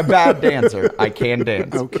 I'm not a bad dancer. I can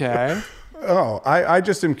dance. Okay. Oh, I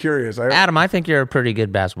just am curious. Adam, I think you're a pretty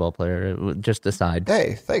good basketball player. Just aside.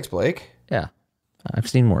 Hey, thanks, Blake. Yeah. I've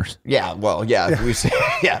seen worse. Yeah, well, yeah. We've seen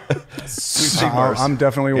worse. I'm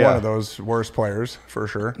definitely one of those worst players, for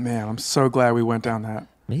sure. Man, I'm so glad we went down that.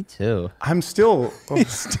 Me too. I'm still...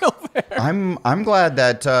 He's still there. I'm glad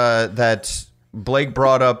that Blake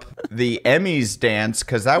brought up the Emmys dance,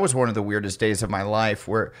 because that was one of the weirdest days of my life,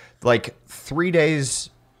 where like 3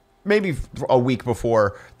 days, maybe a week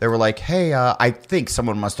before, they were like, hey, I think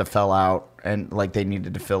someone must have fell out and like they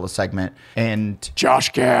needed to fill a segment. And Josh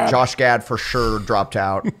Gad for sure dropped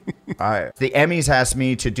out. The Emmys asked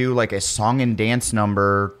me to do like a song and dance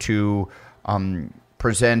number to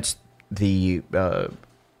present the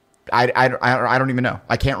I don't even know.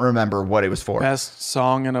 I can't remember what it was for. Best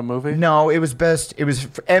song in a movie? No, it was for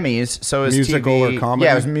Emmys. So it was musical TV. or comedy?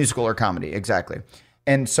 Yeah, it was musical or comedy, exactly.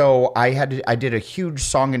 And so I did a huge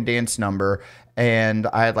song and dance number, and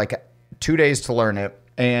I had like 2 days to learn it.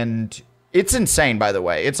 And it's insane, by the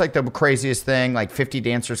way. It's like the craziest thing. Like 50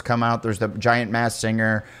 dancers come out. There's the giant masked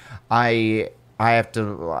singer. I have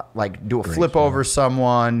to like do a flip over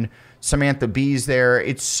someone. Samantha Bee's there.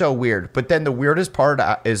 It's so weird. But then the weirdest part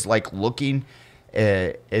is like looking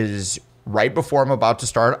is right before I'm about to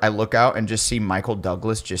start. I look out and just see Michael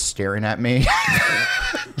Douglas just staring at me.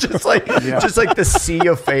 just like the sea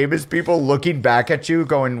of famous people looking back at you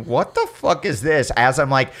going, what the fuck is this? As I'm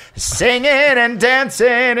like singing and dancing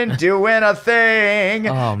and doing a thing.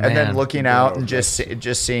 Oh, man. And then looking out and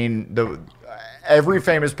just seeing every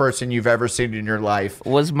famous person you've ever seen in your life.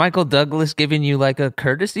 Was Michael Douglas giving you like a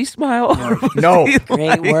courtesy smile? No.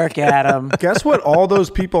 Great work, Adam. Guess what all those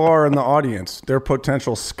people are in the audience? They're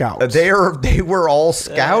potential scouts. They were all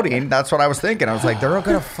scouting. That's what I was thinking. I was like, they're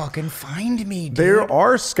gonna fucking find me, dude. They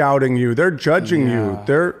are scouting you. They're judging you.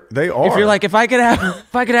 They are. If you're like, if I could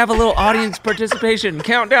have a little audience participation,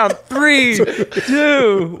 countdown 3,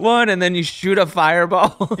 2, 1, and then you shoot a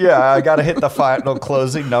fireball. Yeah, I gotta hit the final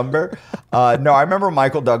closing number. No, I remember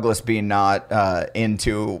Michael Douglas being not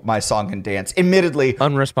into my song and dance. Admittedly,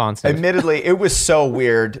 unresponsive. Admittedly, it was so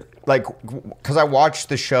weird. Like, because I watched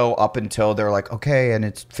the show up until they're like, okay, and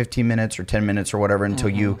it's 15 minutes or 10 minutes or whatever until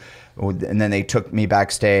and then they took me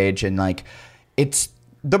backstage, and like, it's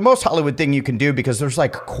the most Hollywood thing you can do because there's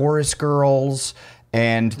like chorus girls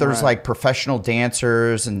and there's like professional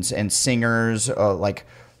dancers and singers like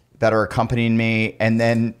that are accompanying me, and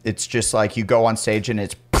then it's just like you go on stage and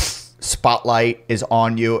it's spotlight is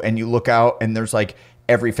on you, and you look out and there's like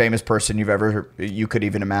every famous person you could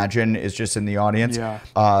even imagine is just in the audience. Yeah.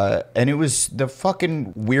 And it was the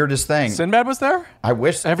fucking weirdest thing. Sinbad was there? I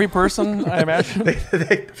wish. Every person, I imagine.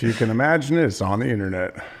 If you can imagine it, it's on the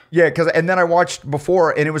internet. Yeah, and then I watched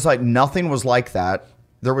before, and it was like nothing was like that.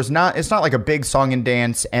 It's not like a big song and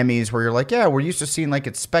dance Emmys where you're like, yeah, we're used to seeing like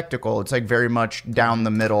it's spectacle. It's like very much down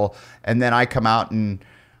the middle. And then I come out and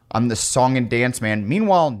I'm the song and dance man.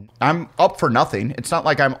 Meanwhile, I'm up for nothing. It's not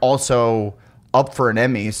like I'm also up for an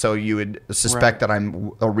Emmy, so you would suspect that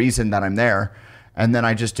I'm a reason that I'm there. And then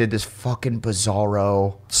I just did this fucking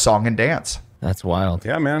bizarro song and dance. That's wild.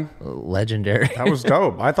 Yeah, man. Legendary. That was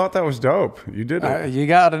dope. I thought that was dope. You did it. You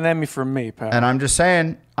got an Emmy from me, pal. And I'm just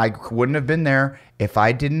saying, I wouldn't have been there if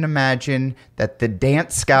I didn't imagine that the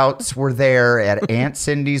dance scouts were there at Aunt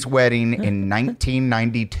Cindy's wedding in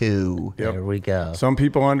 1992. Yep. There we go. Some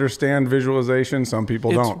people understand visualization. Some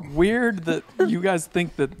people don't. It's weird that you guys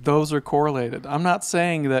think that those are correlated. I'm not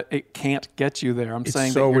saying that it can't get you there. I'm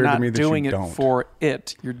saying so that you're weird to not me that doing you it don't. for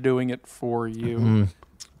it. You're doing it for you.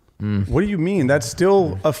 What do you mean? That's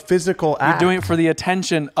still a physical act. You're doing it for the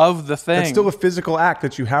attention of the thing. That's still a physical act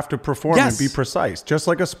that you have to perform and be precise, just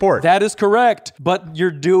like a sport. That is correct, but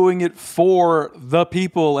you're doing it for the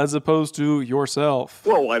people as opposed to yourself.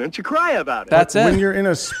 Well, why don't you cry about it? That's it. When you're in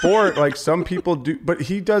a sport, like some people do, but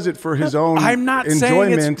he does it for his own I'm not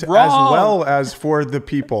saying enjoyment it's wrong. as well as for the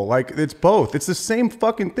people. Like, it's both. It's the same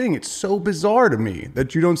fucking thing. It's so bizarre to me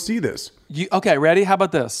that you don't see this. Okay, ready? How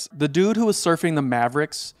about this? The dude who was surfing the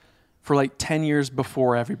Mavericks for like 10 years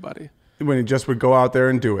before everybody. When he just would go out there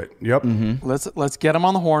and do it. Yep. Let's get him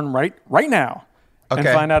on the horn right now and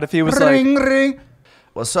find out if he was ring.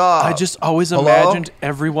 What's up? I just always imagined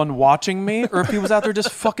everyone watching me, or if he was out there just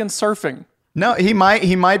fucking surfing. No, he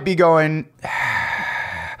might be going,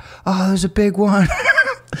 oh, there's a big one.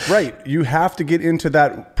 Right. You have to get into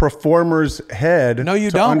that performer's head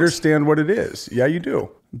to understand what it is. Yeah, you do.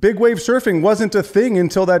 Big wave surfing wasn't a thing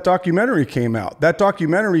until that documentary came out. That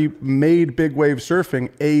documentary made big wave surfing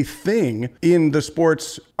a thing in the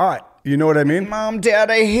sports art. You know what I mean? Mom, Dad,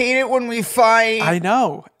 I hate it when we fight. I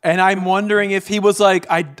know. And I'm wondering if he was like,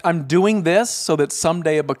 I'm doing this so that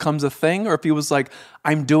someday it becomes a thing, or if he was like,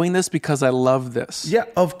 I'm doing this because I love this. Yeah,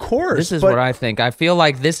 of course. This is what I think. I feel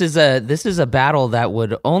like this is a battle that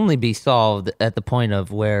would only be solved at the point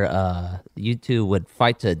of where you two would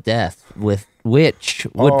fight to death, which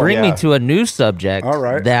would bring me to a new subject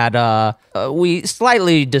that we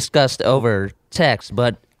slightly discussed over text.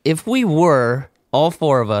 But if we were all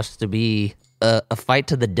four of us to be a fight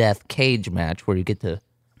to the death cage match where you get to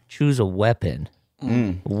choose a weapon,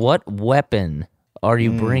 what weapon are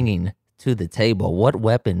you bringing to the table? What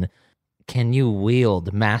weapon can you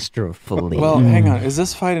wield masterfully? Well, hang on. Is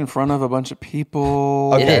this fight in front of a bunch of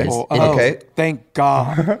people? Okay. It is. Okay. Thank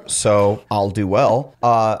God. So I'll do well.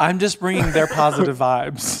 I'm just bringing their positive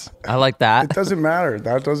vibes. I like that. It doesn't matter.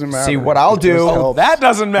 That doesn't matter. See, what I'll do... that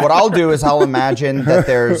doesn't matter. What I'll do is I'll imagine that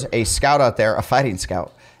there's a scout out there, a fighting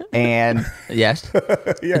scout. And yes,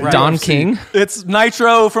 Yeah, Don King. It's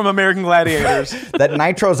Nitro from American Gladiators. that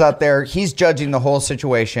Nitro's out there. He's judging the whole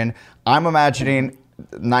situation. I'm imagining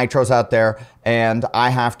Nitro's out there, and I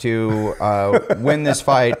have to win this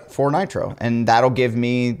fight for Nitro, and that'll give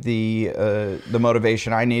me the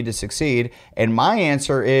motivation I need to succeed. And my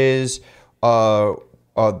answer is those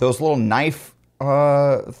little knife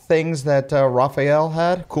things that Raphael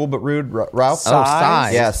had. Cool but rude, Ralph.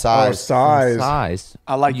 Size? Yeah, size. Size.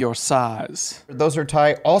 I like your size. Those are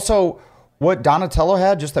tight. Also, what Donatello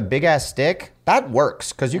had, just a big ass stick, that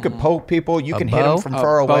works because you could poke people, you can hit them from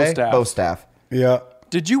far away. Bow staff. Bow staff. Yeah.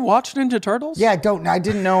 Did you watch Ninja Turtles? Yeah, I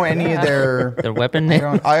didn't know any of their weapon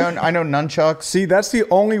names. I know nunchucks. See, that's the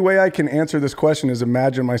only way I can answer this question is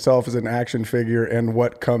imagine myself as an action figure and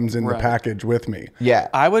what comes in the package with me. Yeah.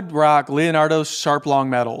 I would rock Leonardo's sharp long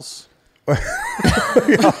metals.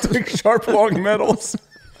 I'll take sharp long metals.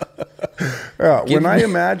 When I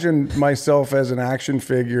imagine myself as an action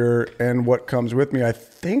figure and what comes with me, I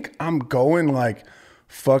think I'm going like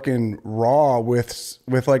fucking raw with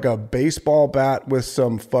like a baseball bat with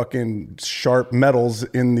some fucking sharp metals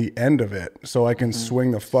in the end of it, so I can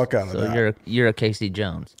swing the fuck out of that. So you're a Casey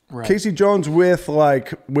Jones. Right. Casey Jones with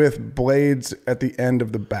blades at the end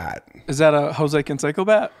of the bat. Is that a Jose Canseco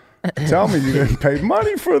bat? Tell me you didn't pay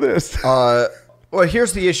money for this. Well,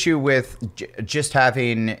 here's the issue with just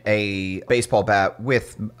having a baseball bat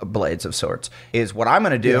with blades of sorts is what I'm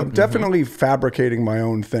going to do. Yeah, I'm definitely fabricating my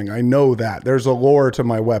own thing. I know that. There's a lore to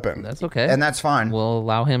my weapon. That's okay. And that's fine. We'll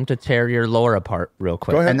allow him to tear your lore apart real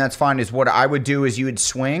quick. Go ahead. And that's fine. Is what I would do is you'd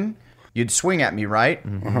swing at me, right?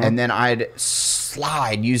 And then I'd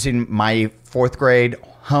slide using my 4th grade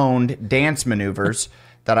honed dance maneuvers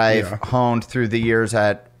that I've honed through the years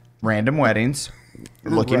at random weddings,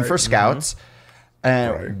 looking for scouts.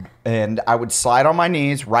 And I would slide on my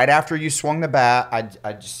knees right after you swung the bat.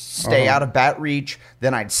 I'd just stay out of bat reach.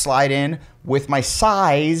 Then I'd slide in with my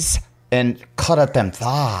size and cut at them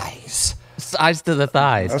thighs. Size to the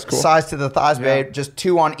thighs. That's cool. Size to the thighs, babe. Just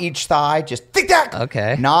 2 on each thigh. Just tic-tac.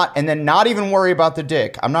 Okay. Not even worry about the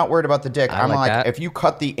dick. I'm not worried about the dick. I'm like that. if you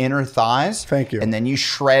cut the inner thighs. Thank you. And then you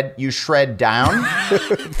shred down.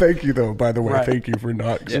 Thank you, though, by the way. Right. Thank you for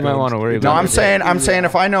not. You might want to worry about No, I'm saying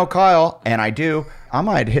if I know Kyle, and I do, I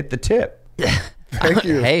might hit the tip. Thank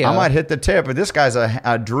you. Hey, I might hit the tip, but this guy's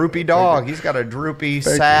a droopy dog. He's got a droopy,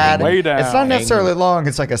 sad. Way down. It's not necessarily long.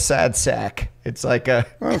 It's like a sad sack. It's like a.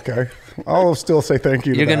 Okay. I'll still say thank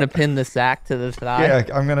you. You're to going to that. pin the sack to the thigh?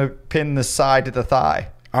 Yeah, I'm gonna pin the side to the thigh.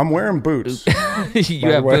 I'm wearing boots.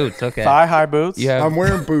 You have way. boots, okay. Thigh-high boots? Yeah. I'm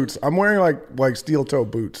wearing boots. I'm wearing like steel toe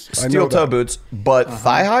boots. I know Steel toe that. boots, but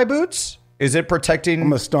thigh high boots. Is it protecting? I'm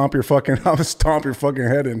gonna stomp your fucking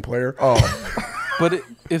head in, player. Oh, But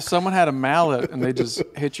if someone had a mallet and they just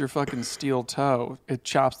hit your fucking steel toe, it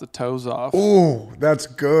chops the toes off. Ooh, that's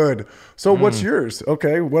good. So what's yours?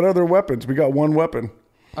 Okay, what other weapons? We got one weapon.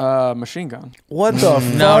 Machine gun. What the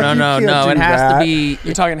fuck? No. You can't It do has that. to be.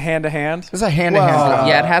 You're talking hand to hand? it's a hand-to-hand.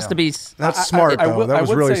 Yeah, it has to be. That's smart though. That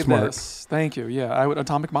was really smart. This. Thank you. Yeah, I would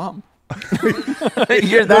Atomic Bomb.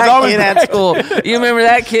 You're that kid at school. You remember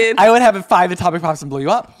that kid? I would have 5 atomic bombs and blow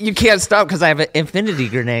you up. You can't stop because I have infinity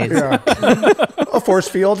grenades. Yeah. A force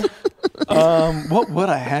field. What would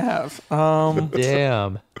I have?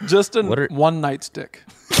 Damn. Just a What are- one nightstick.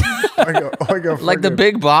 I go Like the friggin-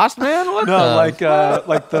 big boss man? What No, the like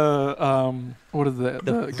fuck? the what are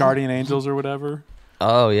the Guardian Angels or whatever?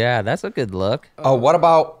 Oh yeah, that's a good look. Oh, what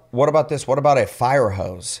about this? What about a fire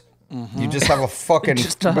hose? You just have a fucking.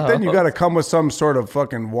 But then you got to come with some sort of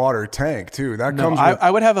fucking water tank too. That No, comes. I, with,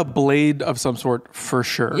 I would have a blade of some sort for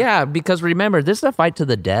sure. Yeah, because remember, this is a fight to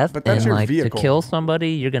the death, But that's and your like vehicle. to kill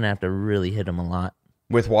somebody, you're gonna have to really hit them a lot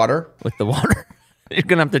with water. with the water. You're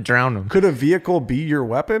gonna have to drown them. Could a vehicle be your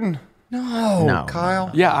weapon? No. Kyle.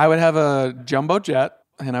 Yeah, I would have a jumbo jet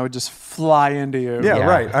and I would just fly into you. Yeah, Yeah.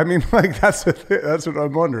 right. I mean, like that's what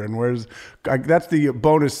I'm wondering. Whereas that's the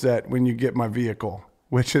bonus set when you get my vehicle,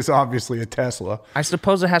 which is obviously a Tesla. I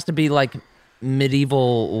suppose it has to be like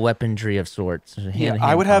medieval weaponry of sorts. Yeah,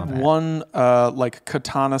 I would have one like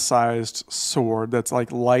katana-sized sword that's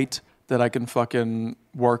like light that I can fucking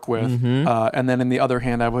work with, and then in the other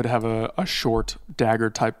hand, I would have a short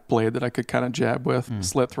dagger-type blade that I could kind of jab with,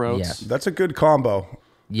 slit throats. Yes. That's a good combo.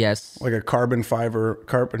 Yes. Like a carbon fiber.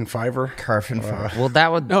 Well,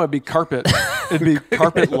 that would. No, it'd be carpet. It'd be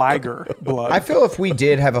carpet lager blood. I feel if we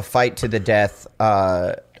did have a fight to the death,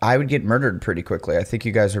 I would get murdered pretty quickly. I think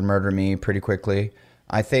you guys would murder me pretty quickly.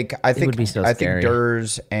 I think would be so I think scary.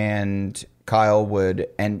 Durs and Kyle would,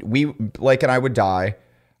 and Blake and I would die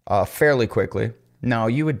fairly quickly. No,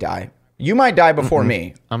 you would die. You might die before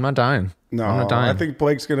me. I'm not dying. No, I'm not dying. I think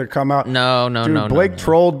Blake's gonna come out. No, Dude, Blake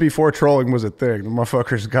trolled before trolling was a thing. The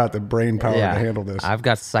motherfucker's got the brain power to handle this. I've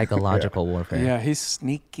got psychological warfare. Yeah, he's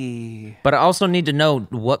sneaky. But I also need to know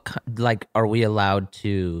like, are we allowed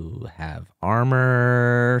to have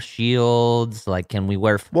armor, shields? Like, can we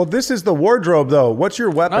wear? Well, this is the wardrobe, though. What's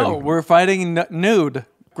your weapon? No, we're fighting nude.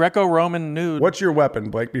 Greco-Roman nude. What's your weapon,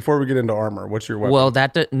 Blake? Before we get into armor, what's your weapon? Well,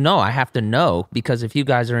 no, I have to know because if you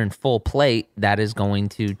guys are in full plate, that is going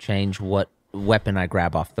to change what weapon I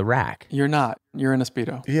grab off the rack. You're not. You're in a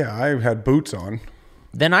Speedo. Yeah, I had boots on.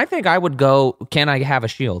 Then I think I would go, can I have a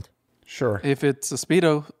shield? Sure. If it's a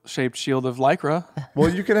Speedo-shaped shield of Lycra.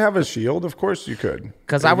 Well, you could have a shield. Of course you could.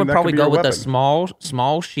 Because I would That probably could be go your with a weapon.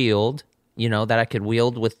 small shield, that I could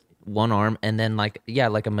wield with one arm, and then like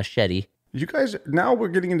a machete. You guys, now we're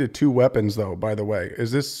getting into 2 weapons, though, by the way.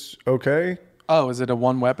 Is this okay? Oh, is it a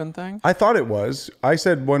one-weapon thing? I thought it was. I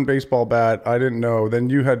said 1 baseball bat. I didn't know. Then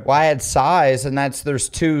you had... Well, I had size, and there's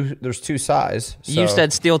two size. You so-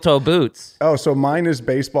 said steel toe boots. Oh, so mine is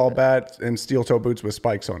baseball bat and steel toe boots with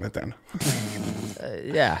spikes on it then.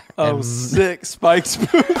 Yeah. Oh, sick spikes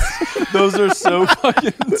boots. Those are so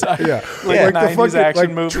fucking tight. Yeah. Like the 90s fucking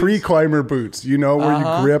action movies. tree climber boots, where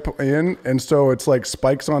you grip in, and so it's like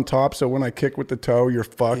spikes on top, so when I kick with the toe, you're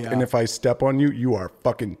fucked, and if I step on you, you are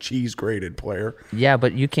fucking cheese grated, player. Yeah,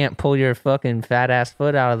 but you can't pull your fucking fat ass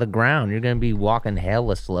foot out of the ground. You're gonna be walking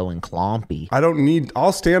hella slow and clompy.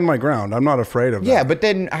 I'll stand my ground. I'm not afraid of that. Yeah, but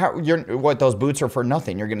then those boots are for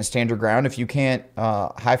nothing. You're going to stand your ground. If you can't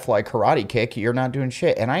high fly karate kick, you're not doing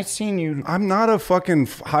shit. And I seen you. I'm not a fucking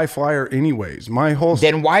high flyer anyways. My whole...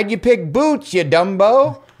 Then why'd you pick boots, you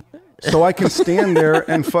dumbo? So I can stand there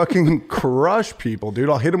and fucking crush people, dude.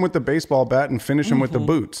 I'll hit them with the baseball bat and finish them with the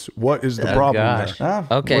boots. What is the problem there?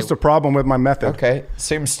 Okay. What's the problem with my method? Okay.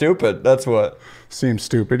 Seems stupid. That's what. Seems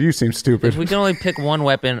stupid. You seem stupid. If we can only pick one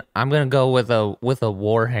weapon, I'm gonna go with a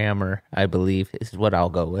warhammer. I believe is what I'll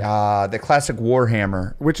go with. The classic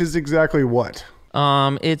warhammer, which is exactly what.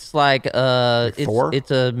 It's like Thor?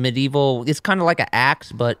 it's a medieval. It's kind of like an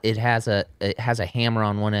axe, but it has a hammer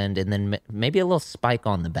on one end and then maybe a little spike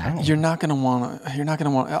on the back. You're gonna want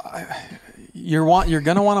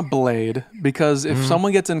a blade, because if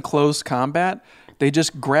someone gets in close combat, they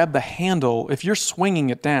just grab the handle. If you're swinging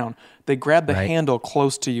it down, they grab the handle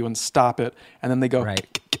close to you and stop it, and then they go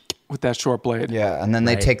with that short blade. Yeah, and then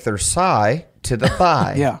they take their sai to the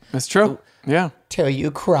thigh. Yeah, that's true. Yeah. Till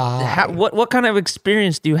you cry. What kind of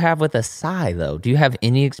experience do you have with a sai, though? Do you have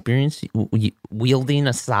any experience wielding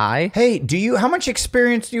a sai? Hey, how much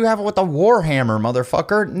experience do you have with a warhammer,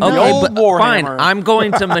 motherfucker? No. Okay, but fine. I'm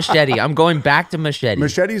going to machete. I'm going back to machete.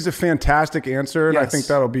 Machete is a fantastic answer, and I think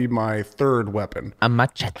that'll be my 3rd weapon. A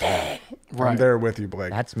machete. I'm there with you,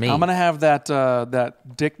 Blake. That's me. I'm gonna have that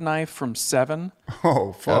dick knife from Seven.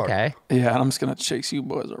 Oh fuck. Okay. Yeah, and I'm just gonna chase you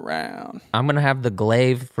boys around. I'm gonna have the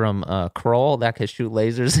glaive from Kroll that could shoot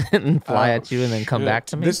lasers and fly at you and then come back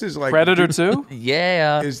to me. This is like Predator 2.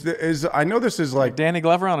 Yeah. I know this is like Danny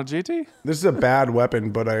Glover on a GT. This is a bad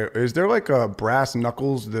weapon, but is there like a brass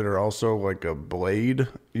knuckles that are also like a blade?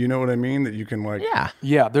 You know what I mean? That you can like.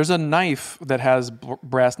 Yeah. There's a knife that has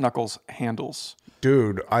brass knuckles handles.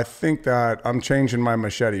 Dude, I think that I'm changing my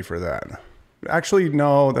machete for that. Actually,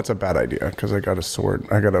 no, that's a bad idea because I got a sword.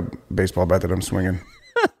 I got a baseball bat that I'm swinging.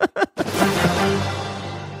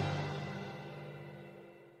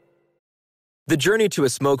 The journey to a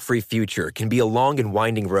smoke-free future can be a long and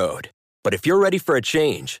winding road. But if you're ready for a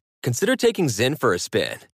change, consider taking Zyn for a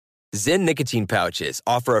spin. Zyn nicotine pouches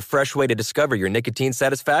offer a fresh way to discover your nicotine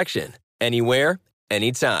satisfaction. Anywhere,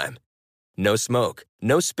 anytime. No smoke,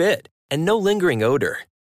 no spit, and no lingering odor.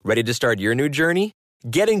 Ready to start your new journey?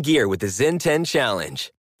 Get in gear with the Zyn 10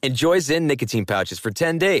 Challenge. Enjoy Zyn nicotine pouches for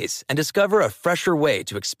 10 days and discover a fresher way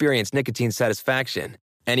to experience nicotine satisfaction.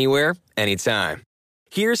 Anywhere, anytime.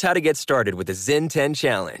 Here's how to get started with the Zyn 10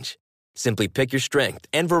 Challenge. Simply pick your strength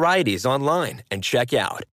and varieties online and check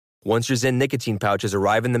out. Once your Zyn nicotine pouches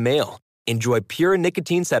arrive in the mail, enjoy pure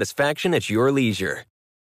nicotine satisfaction at your leisure.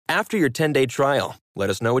 After your 10-day trial, let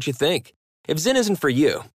us know what you think. If Zyn isn't for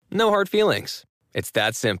you, no hard feelings. It's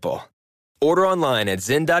that simple. Order online at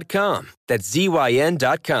Zyn.com, that's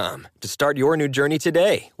ZYN.com, to start your new journey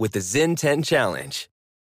today with the Zyn 10 Challenge.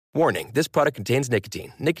 Warning, this product contains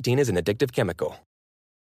nicotine. Nicotine is an addictive chemical.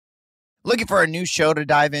 Looking for a new show to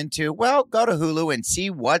dive into? Well, go to Hulu and see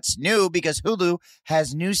what's new, because Hulu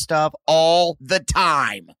has new stuff all the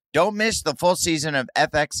time. Don't miss the full season of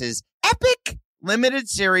FX's epic limited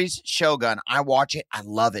series Shogun. I watch it. I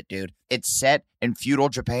love it, dude. It's set in feudal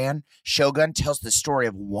Japan. Shogun tells the story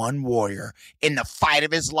of one warrior in the fight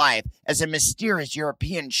of his life as a mysterious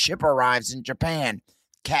European ship arrives in Japan.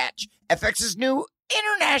 Catch FX's new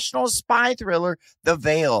international spy thriller, The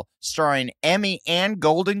Veil, starring Emmy and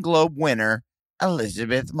Golden Globe winner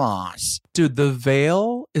Elizabeth Moss. Dude, The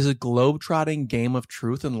Veil is a globe-trotting game of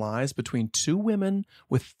truth and lies between two women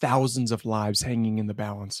with thousands of lives hanging in the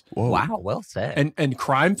balance. Whoa. Wow, well said. And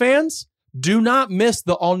crime fans, do not miss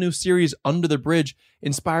the all-new series Under the Bridge,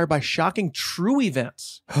 inspired by shocking true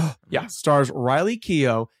events. Yeah, stars Riley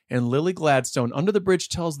Keough and Lily Gladstone. Under the Bridge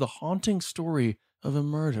tells the haunting story of a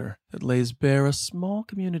murder that lays bare a small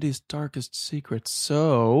community's darkest secrets.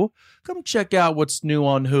 So, come check out what's new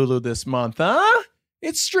on Hulu this month, huh?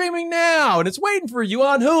 It's streaming now, and it's waiting for you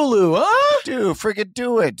on Hulu, huh? Dude, freaking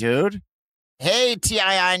do it, dude. Hey,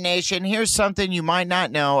 TII Nation, here's something you might not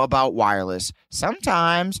know about wireless.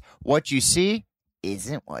 Sometimes what you see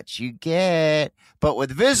isn't what you get. But with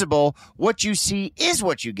Visible, what you see is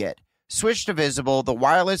what you get. Switch to Visible, the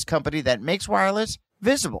wireless company that makes wireless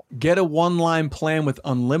visible. Get a one-line plan with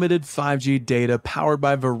unlimited 5G data powered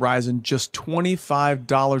by Verizon, just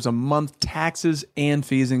 $25 a month, taxes and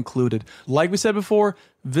fees included. Like we said before,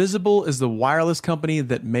 Visible is the wireless company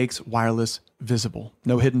that makes wireless visible.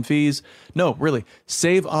 No hidden fees. No, really.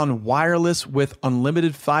 Save on wireless with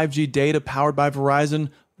unlimited 5G data powered by Verizon.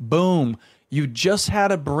 Boom. You just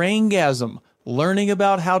had a braingasm learning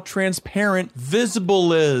about how transparent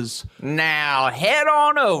Visible is. Now head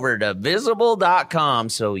on over to Visible.com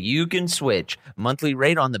so you can switch. Monthly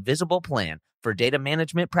rate on the Visible plan. For data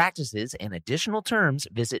management practices and additional terms,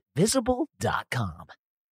 visit Visible.com.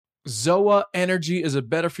 ZOA Energy is a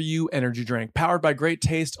better-for-you energy drink powered by great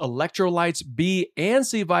taste, electrolytes, B and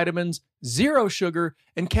C vitamins, zero sugar,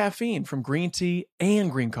 and caffeine from green tea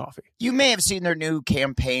and green coffee. You may have seen their new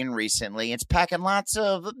campaign recently. It's packing lots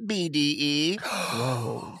of BDE.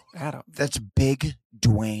 Whoa, Adam. That's big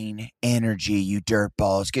Dwayne energy, you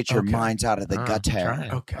dirtballs. Get your minds out of the gut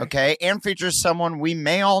hair. Okay. And features someone we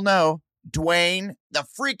may all know, Dwayne the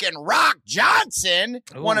freaking Rock Johnson,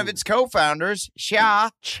 one of its co-founders.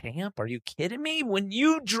 Champ, are you kidding me? When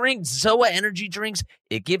you drink ZOA energy drinks,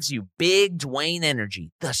 it gives you big Dwayne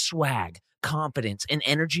energy, the swag, confidence, and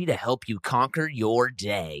energy to help you conquer your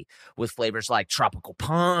day. With flavors like Tropical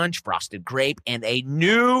Punch, Frosted Grape, and a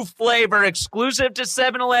new flavor exclusive to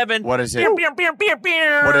 7-Eleven. What is it?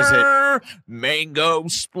 What is it? Mango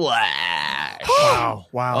Splash. Wow.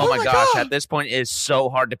 Oh my gosh, at this point, it is so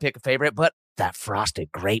hard to pick a favorite, but that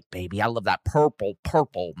Frosted Grape, baby. I love that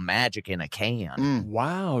purple magic in a can.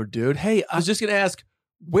 Wow, dude. Hey, I was just going to ask,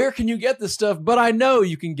 where can you get this stuff? But I know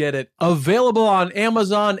you can get it available on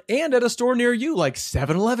Amazon and at a store near you like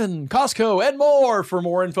 7-Eleven, Costco, and more. For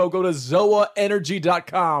more info, go to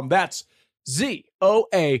ZOAEnergy.com. That's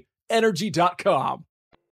ZOA Energy.com.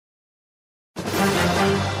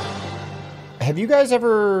 Have you guys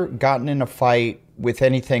ever gotten in a fight with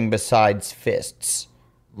anything besides fists?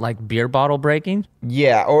 Like beer bottle breaking?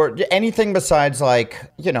 Yeah, or anything besides,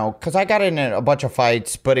 like, you know, because I got in a bunch of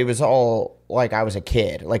fights, but it was all like I was a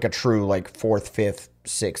kid, like a true like 4th, 5th,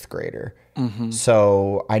 6th grader.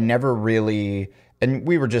 So I never really, and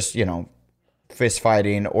we were just, you know, fist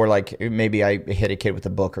fighting, or like maybe I hit a kid with a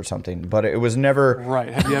book or something, but it was never. Right.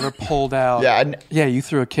 Have you ever pulled out? Yeah, you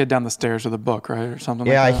threw a kid down the stairs with a book, right? Or something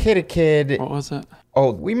like that? Yeah, I hit a kid. What was it?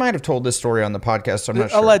 Oh, we might have told this story on the podcast. I'm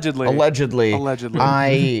not sure. Allegedly.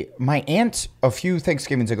 My aunt a few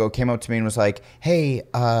Thanksgivings ago came up to me and was like, "Hey,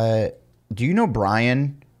 do you know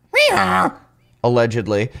Brian?"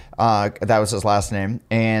 Allegedly, that was his last name,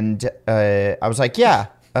 and I was like, "Yeah."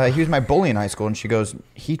 He was my bully in high school, and she goes,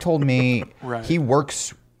 "He told me he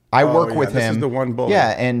works. I work with him. This is the one bully.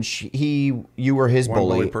 Yeah, and you were his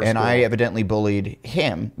bully, and I evidently bullied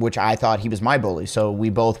him, which I thought he was my bully. So we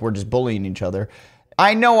both were just bullying each other.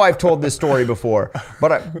 I know I've told this story before,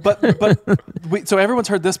 but so everyone's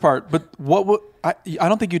heard this part. But I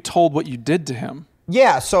don't think you told what you did to him.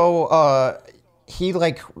 Yeah, so he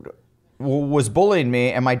like was bullying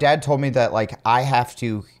me, and my dad told me that like I have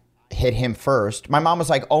to hit him first. My mom was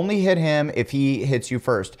like, only hit him if he hits you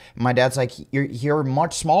first. My dad's like, you're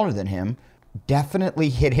much smaller than him. Definitely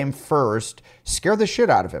hit him first. Scare the shit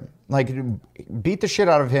out of him. Like, beat the shit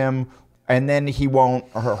out of him, and then he won't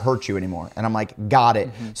hurt you anymore. And I'm like, got it.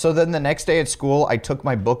 So then the next day at school, I took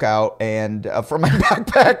my book out and from my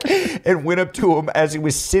backpack and went up to him as he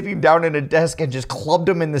was sitting down at a desk and just clubbed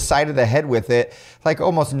him in the side of the head with it, like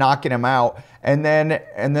almost knocking him out. And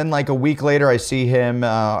then like a week later, I see him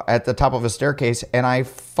at the top of a staircase, and I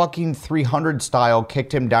fucking 300 style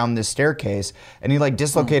kicked him down this staircase, and he like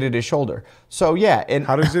dislocated his shoulder. So yeah. And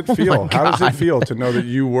how does it feel? How does it feel to know that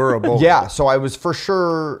you were a bully? Yeah. So I was for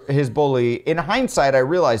sure his bully. In hindsight, I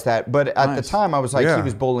realized that, but at the time, I was like, he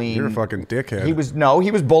was bullying. You're a fucking dickhead. He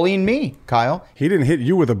was bullying me, Kyle. He didn't hit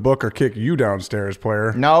you with a book or kick you downstairs,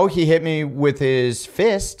 player. No, he hit me with his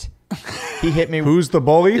fist. He hit me. Who's the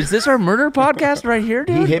bully? Is this our murder podcast right here,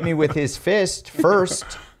 dude? He hit me with his fist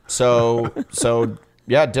first. So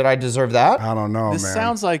yeah, did I deserve that? I don't know, This man.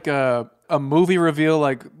 sounds like a a movie reveal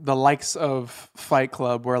like the likes of Fight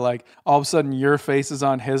Club, where like all of a sudden your face is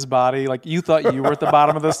on his body. Like you thought you were at the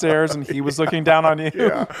bottom of the stairs and he was looking down on you.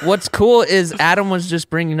 Yeah. What's cool is Adam was just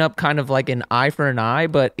bringing up kind of like an eye for an eye,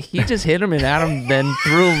 but he just hit him and Adam then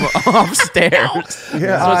threw him off stairs.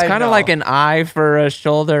 Yeah, so it's kind of like an eye for a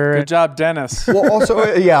shoulder. Good job, Dennis. Well,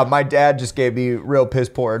 also, yeah, my dad just gave me real piss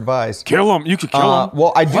poor advice. Kill him. You could kill him.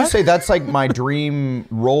 Well, I do say that's like my dream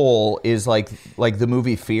role is like the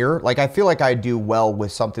movie Fear. Like I feel like I do well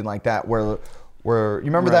with something like that where you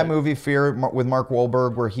remember that movie Fear with Mark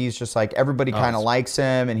Wahlberg where he's just like everybody kind of likes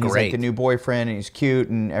him and he's like the new boyfriend and he's cute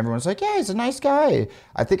and everyone's like, yeah, he's a nice guy.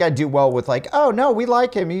 I think I do well with like, oh no, we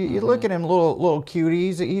like him. You look at him, little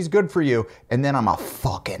cutie. He's good for you. And then I'm a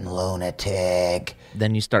fucking lunatic.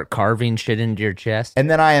 Then you start carving shit into your chest. And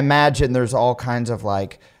then I imagine there's all kinds of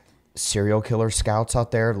like serial killer scouts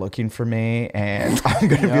out there looking for me, and I'm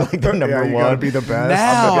gonna be like the number one. Gotta be the best.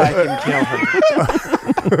 Now I can kill him.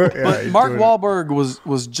 But Mark Wahlberg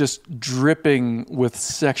was just dripping with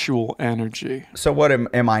sexual energy. So what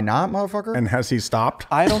am I not, motherfucker? And has he stopped?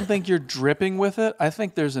 I don't think you're dripping with it. I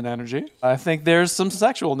think there's an energy. I think there's some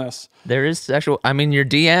sexualness. There is sexual. I mean, your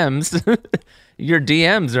DMs. Your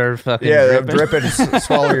DMs are fucking dripping.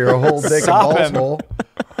 Swallow your whole dick and balls hole.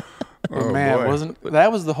 Oh, man,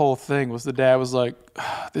 that was the whole thing? Was the dad was like,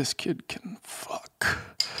 this kid can fuck.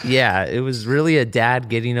 Yeah, it was really a dad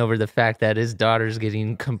getting over the fact that his daughter's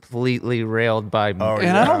getting completely railed by me.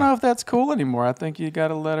 And I don't know if that's cool anymore. I think you got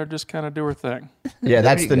to let her just kind of do her thing. Yeah,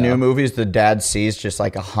 that's the new movies. The dad sees just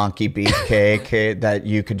like a honky beefcake that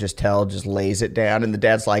you could just tell just lays it down, and the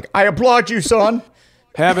dad's like, I applaud you, son.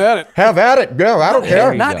 Have at it. Have at it. No, I don't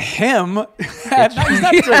care. Not him. He's not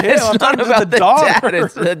to him. I'm talking about the daughter. daughter.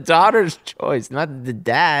 It's the daughter's choice, not the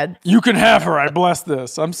dad. You can have her. I bless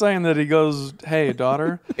this. I'm saying that he goes, hey,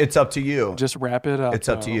 daughter. It's up to you. Just wrap it up. It's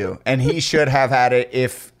up to you. And he should have had it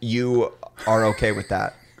if you are okay with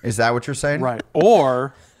that. Is that what you're saying? Right.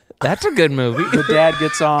 Or... That's a good movie. The dad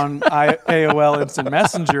gets on AOL Instant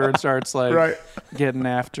Messenger and starts like getting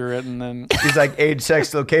after it, and then he's like age,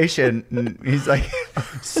 sex, location. And he's like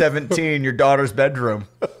 17, your daughter's bedroom.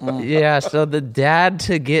 Yeah, so the dad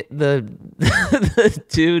to get the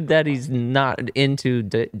dude that he's not into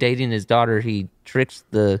dating his daughter, he tricks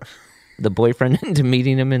the boyfriend into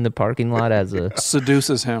meeting him in the parking lot as a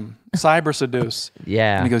seduces him, cyber seduce.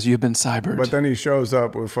 Yeah, and he goes, "You've been cybered." But then he shows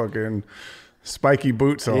up with fucking spiky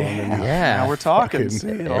boots on. Yeah. Now we're talking. See,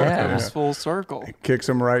 it all comes full circle. Kicks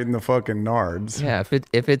him right in the fucking nards. Yeah,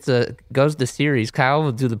 if it's goes to series, Kyle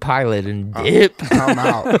will do the pilot and dip. I'm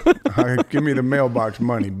out. Give me the mailbox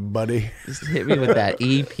money, buddy. Just hit me with that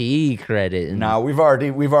EP credit. No, we've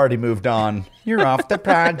already moved on. You're off the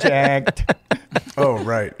project. Oh,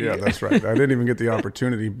 right. Yeah, that's right. I didn't even get the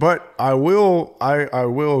opportunity, but I will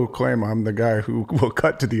claim I'm the guy who will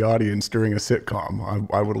cut to the audience during a sitcom.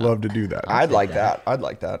 I would love to do that. I'd like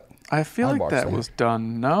that. I feel like that was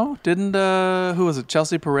done. No, didn't who was it?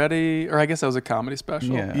 Chelsea Peretti, or I guess that was a comedy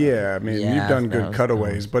special. Yeah. I mean, you've done good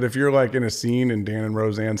cutaways, but if you're like in a scene in Dan and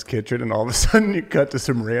Roseanne's kitchen, and all of a sudden you cut to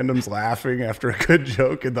some randoms laughing after a good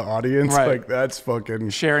joke in the audience, like that's fucking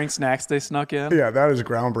sharing snacks they snuck in. Yeah, that is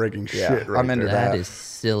groundbreaking shit. Right I'm into there. that. That is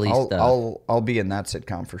silly stuff. I'll be in that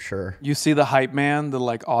sitcom for sure. You see the hype man, the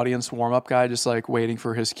like audience warm up guy, just like waiting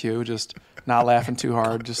for his cue, just not laughing too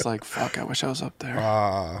hard, just like fuck. I wish I was up there.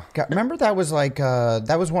 God, remember that was like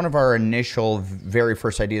that was one of our initial very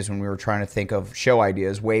first ideas when we were trying to think of show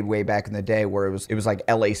ideas way back in the day, where it was like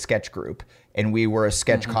LA Sketch Group, and we were a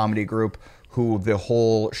sketch comedy group who the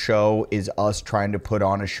whole show is us trying to put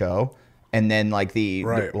on a show. And then like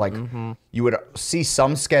you would see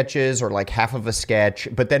some sketches or like half of a sketch,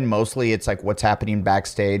 but then mostly it's like what's happening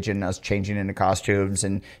backstage and us changing into costumes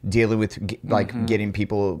and dealing with like getting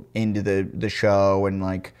people into the show. And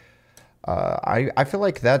like I feel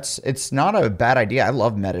like it's not a bad idea. I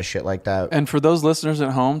love meta shit like that. And for those listeners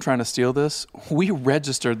at home trying to steal this, we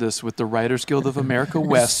registered this with the Writers Guild of America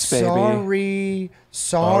West, baby.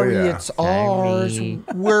 Sorry, it's ours.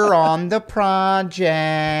 We're on the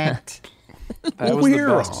project.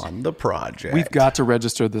 We're on the project. We've got to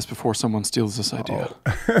register this before someone steals this idea.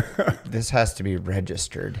 This has to be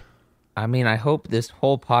registered. I mean, I hope this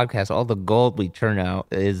whole podcast, all the gold we turn out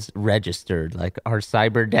is registered, like our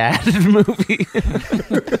Cyber Dad movie.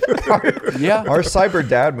 Our Cyber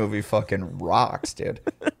Dad movie fucking rocks, dude.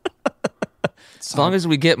 As long as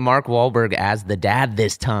we get Mark Wahlberg as the dad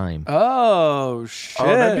this time. Oh, shit. Oh,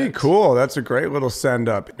 that'd be cool. That's a great little send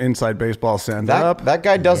up. Inside baseball send up. That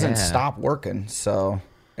guy doesn't stop working, so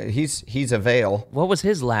he's a veil. What was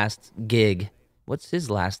his last gig? what's his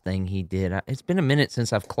last thing he did? It's been a minute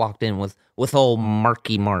since I've clocked in with old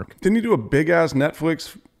Marky Mark. Didn't he do a big ass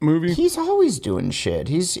Netflix movie? He's always doing shit.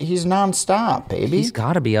 He's nonstop, baby. He's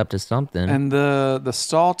got to be up to something. And the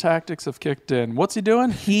stall tactics have kicked in. What's he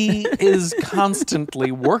doing? He is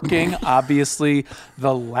constantly working. Obviously,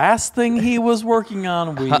 the last thing he was working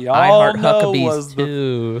on, we all know was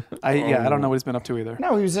too. I don't know what he's been up to either.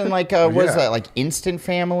 No, he was in like what is that, like Instant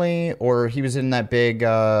Family, or he was in that big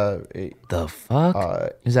the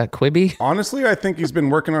fuck is that Quibi? Honestly, I think he's been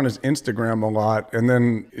working on his Instagram a lot, and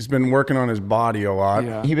then he's been working on his body a lot.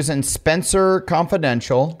 Yeah. He was in Spencer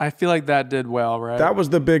Confidential. I feel like that did well, right? That was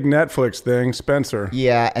the big Netflix thing, Spencer.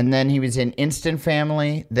 Yeah, and then he was in Instant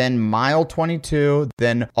Family, then Mile 22,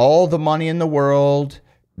 then All the Money in the World,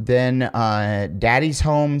 then Daddy's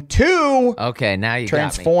Home 2. Okay, now you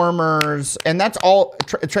Transformers, and that's all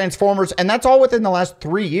Transformers, and that's all within the last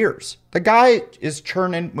 3 years. The guy is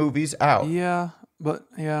churning movies out. Yeah, but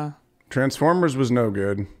yeah. Transformers was no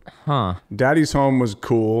good. Huh. Daddy's Home was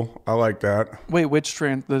cool. I like that. Wait,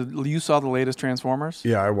 you saw the latest Transformers?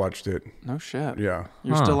 Yeah, I watched it. No shit. Yeah.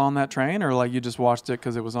 You're still on that train, or like you just watched it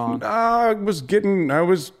because it was on? I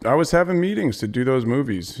was having meetings to do those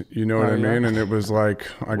movies. You know what I mean? And it was like,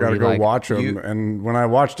 I got to go watch them. And when I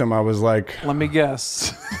watched them, I was like, let me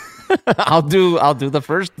guess. I'll do the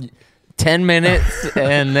first 10 minutes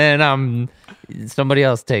and then somebody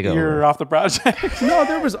else take over. You're off the project. No,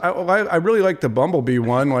 there was. I really liked the Bumblebee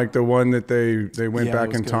one, like the one that they went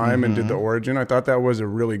back in time and did the origin. I thought that was a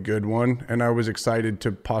really good one, and I was excited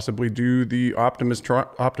to possibly do the Optimus Prime.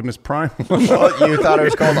 Well, you thought it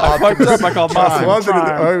was called Optimus Prime.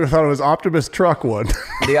 I thought it was Optimus Truck one.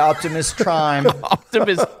 The Optimus Prime.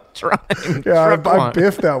 Optimus Prime. Yeah, I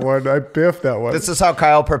biffed that one. This is how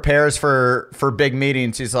Kyle prepares for big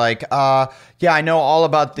meetings. He's like, yeah, I know all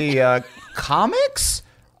about the comics.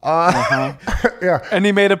 Yeah, and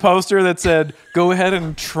he made a poster that said, "Go ahead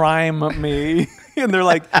and trime me," and they're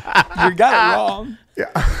like, "You got it wrong." Yeah,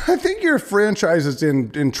 I think your franchise is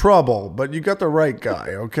in trouble, but you got the right guy.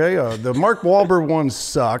 Okay, the Mark Wahlberg one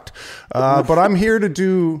sucked, but I'm here to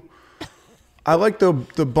do. I like the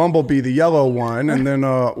Bumblebee, the yellow one, and then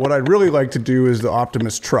what I'd really like to do is the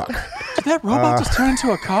Optimus Truck. Did that robot just turn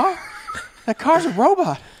into a car? That car's a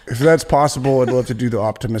robot. If that's possible, I'd love to do the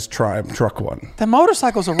Optimus Truck one. That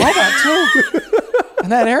motorcycle's a robot too,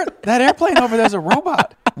 and that airplane over there's a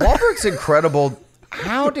robot. Wahlberg's incredible.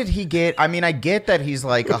 How did he get? I mean, I get that he's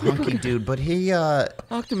like a hunky dude, but he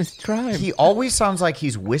Optimus Prime. He always sounds like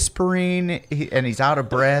he's whispering and he's out of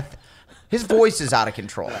breath. His voice is out of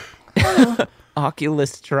control.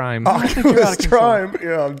 Oculus Prime. Oculus Prime.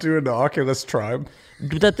 Yeah, I'm doing the Oculus Prime.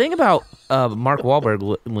 The thing about Mark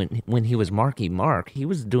Wahlberg when he was Marky Mark, he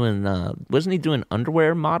was doing wasn't he doing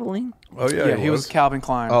underwear modeling? Oh yeah, he was Calvin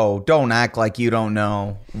Klein. Oh, don't act like you don't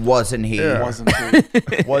know. Wasn't he? Yeah. Wasn't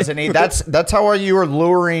he? Wasn't he? That's how you were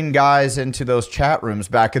luring guys into those chat rooms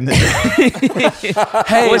back in the day.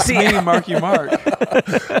 Hey, it's me, Marky Mark.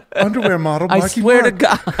 Underwear model. Marky I swear Mark. to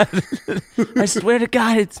God. I swear to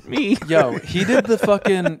God, it's me. Yo, he did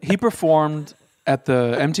he performed at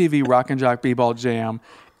the MTV Rock and Jock B-Ball Jam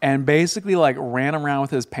and basically like ran around with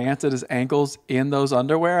his pants at his ankles in those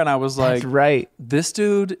underwear. And I was like, That's right. This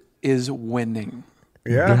dude is winning.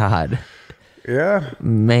 Yeah. God. Yeah.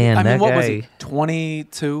 Man, I mean, what guy, was he?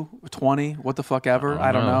 22, 20? What the fuck ever?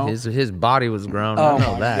 I don't know. His body was grown. Oh I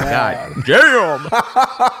know my that God.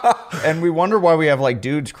 guy. Damn. And we wonder why we have like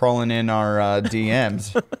dudes crawling in our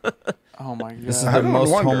DMs. Oh my God. This is the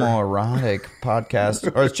most homoerotic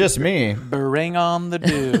podcast. Or it's just me. Bring on the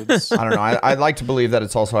dudes. I don't know. I'd like to believe that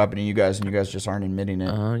it's also happening to you guys and you guys just aren't admitting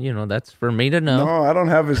it. That's for me to know. No, I don't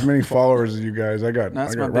have as many followers as you guys. I got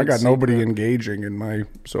nobody secret. engaging in my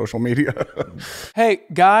social media. Hey,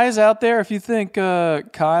 guys out there, if you think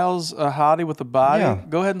Kyle's a hottie with a body,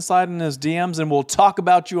 go ahead and slide in his DMs and we'll talk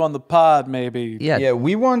about you on the pod maybe. Yeah,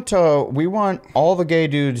 we want all the gay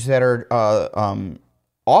dudes that are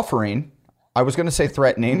offering. I was going to say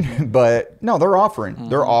threatening, but no, they're offering. Mm-hmm.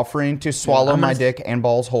 They're offering to swallow my dick and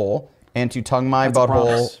balls whole and to tongue my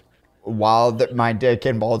butthole while my dick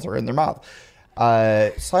and balls are in their mouth.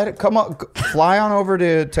 Fly on over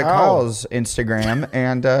to Kyle's Instagram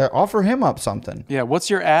and offer him up something. Yeah, what's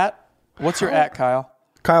your at? What's your at, Kyle?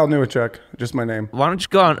 Kyle Newacek, just my name. Why don't you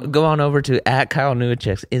go on over to @Kyle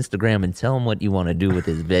Newacek's Instagram and tell him what you want to do with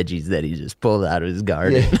his veggies that he just pulled out of his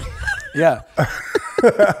garden. Yeah.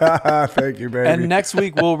 Thank you, baby. And next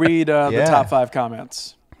week we'll read the top 5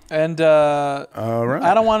 comments. And all right.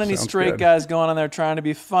 I don't want any straight guys going on there trying to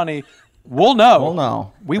be funny. We'll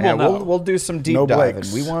know. We will know. We'll do some deep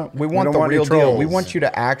diving. We want the real deal. We want you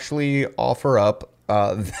to actually offer up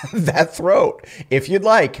that throat if you'd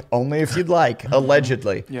like. Only if you'd like,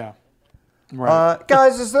 allegedly. Yeah. Right.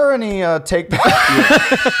 Guys, is there any take back?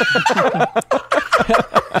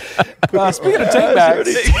 Speaking of take backs.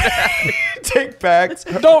 Take backs.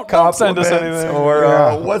 Don't send us anything.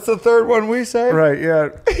 Or what's the third one we say? Right, yeah.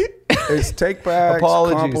 It's take backs,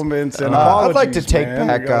 Apologies. compliments, and apologies. I'd like to take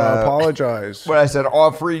back. Apologize. When I said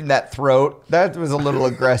offering that throat, that was a little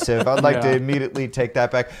aggressive. I'd like to immediately take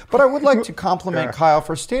that back. But I would like to compliment Kyle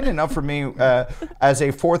for standing up for me as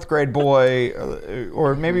a 4th grade boy,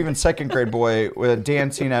 or maybe even 2nd grade boy,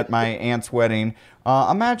 dancing at my aunt's wedding.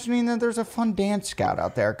 Imagining that there's a fun dance scout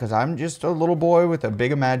out there, because I'm just a little boy with a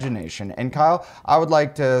big imagination. And Kyle, I would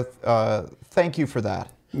like to thank you for that.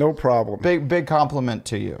 No problem. Big compliment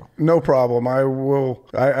to you. No problem. I will.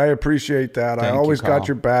 I appreciate that. I always got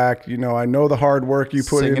your back. You know, I know the hard work you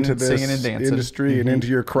put into this industry and into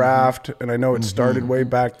your craft, and I know it started way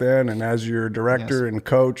back then. And as your director and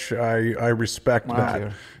coach, I respect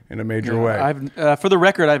that in a major way. For the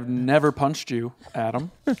record, I've never punched you,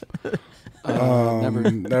 Adam. Never.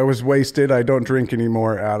 That was wasted. I don't drink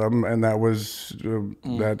anymore, Adam, and that was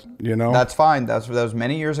that. You know, that's fine. That was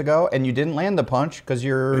many years ago, and you didn't land the punch because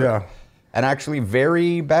you're an actually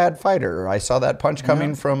very bad fighter. I saw that punch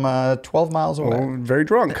coming from 12 miles away. Oh, very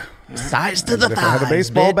drunk. Size to the thighs. If I had a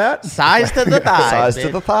baseball bat. Size to the thighs. Size to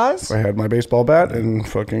the thighs. If I had my baseball bat and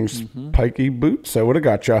fucking spiky boots, I would have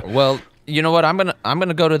got you. Well, you know what? I'm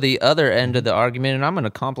gonna go to the other end of the argument, and I'm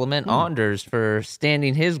gonna compliment Anders for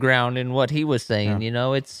standing his ground in what he was saying. Yeah. You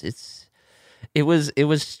know, it was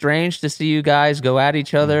strange to see you guys go at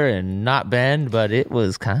each other and not bend, but it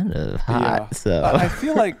was kind of hot. Yeah. So I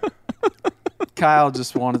feel like Kyle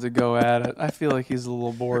just wanted to go at it. I feel like he's a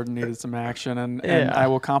little bored and needed some action, and I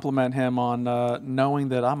will compliment him on knowing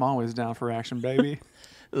that I'm always down for action, baby.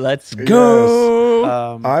 Let's go.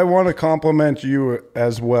 Yes. I want to compliment you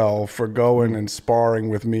as well for going and sparring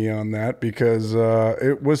with me on that, because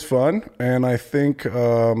it was fun, and I think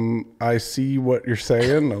I see what you're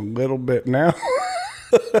saying a little bit now.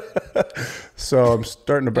 So I'm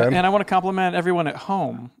starting to bend. And I want to compliment everyone at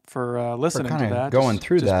home for listening to that. Going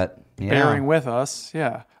through that. Yeah. Bearing with us.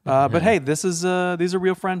 Yeah. But hey, these are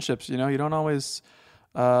real friendships. You know, you don't always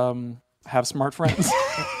have smart friends.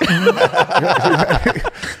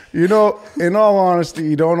 You know, in all honesty,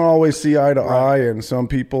 you don't always see eye to eye, and some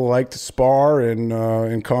people like to spar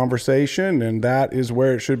in conversation, and that is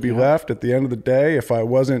where it should be left. At the end of the day, if I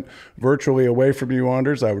wasn't virtually away from you,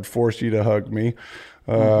 Anders, I would force you to hug me.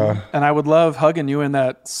 And I would love hugging you in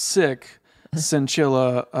that sick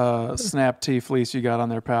Cinchilla snap tee fleece you got on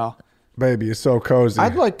there, pal. Baby, it's so cozy.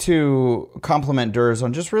 I'd like to compliment Durs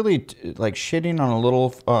on just really like shitting on a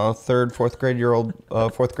little 3rd,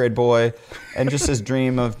 4th grade boy, and just his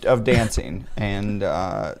dream of dancing, and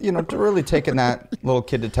you know, to really taking that little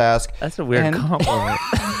kid to task. That's a weird compliment.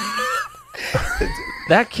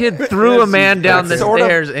 That kid threw a man down the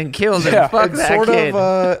stairs and killed him. Fuck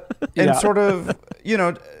that kid. Sort of, you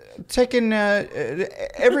know, taking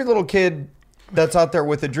every little kid that's out there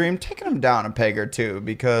with a dream, taking them down a peg or two,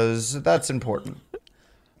 because that's important.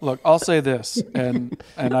 Look, I'll say this, and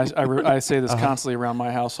I say this constantly around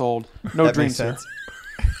my household. No dreams here.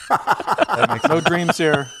 No dreams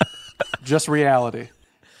here. Just reality.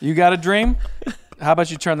 You got a dream? How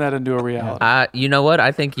about you turn that into a reality? You know what?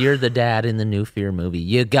 I think you're the dad in the new Fear movie.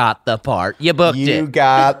 You got the part. You booked it. You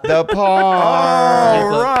got the part.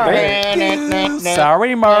 All right.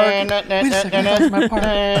 Sorry, Mark. Wait a second. That's my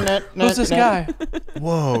part. Who's this guy?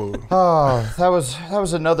 Whoa. Oh, that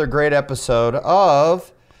was another great episode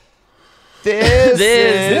of This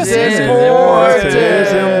is Important. This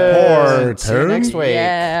is important. See you next week.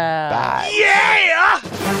 Yeah. Bye. Yeah!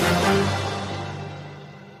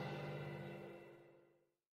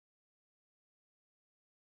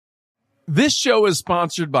 This show is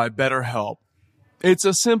sponsored by BetterHelp. It's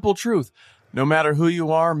a simple truth. No matter who you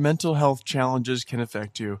are, mental health challenges can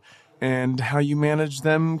affect you, and how you manage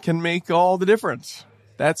them can make all the difference.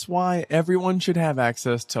 That's why everyone should have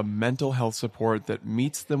access to mental health support that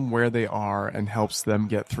meets them where they are and helps them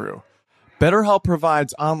get through. BetterHelp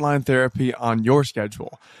provides online therapy on your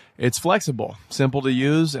schedule. It's flexible, simple to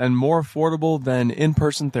use, and more affordable than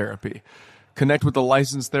in-person therapy. Connect with a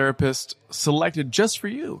licensed therapist selected just for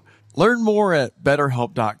you. Learn more at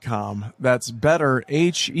BetterHelp.com. That's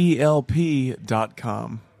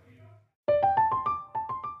BetterHelp.com.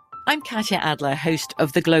 I'm Katya Adler, host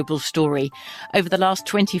of The Global Story. Over the last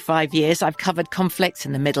 25 years, I've covered conflicts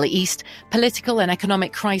in the Middle East, political and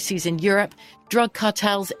economic crises in Europe, drug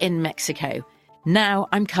cartels in Mexico. Now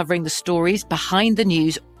I'm covering the stories behind the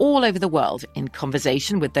news all over the world in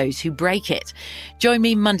conversation with those who break it. Join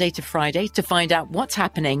me Monday to Friday to find out what's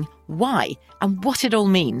happening, why, and what it all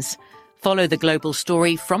means. Follow The Global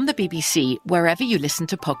Story from the BBC wherever you listen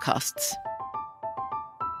to podcasts.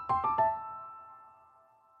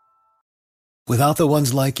 Without the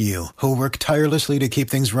ones like you, who work tirelessly to keep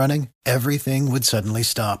things running, everything would suddenly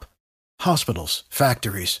stop. Hospitals,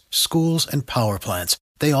 factories, schools, and power plants,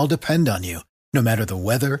 they all depend on you. No matter the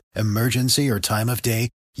weather, emergency, or time of day,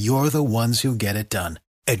 you're the ones who get it done.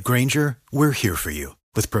 At Grainger, we're here for you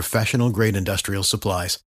with professional-grade industrial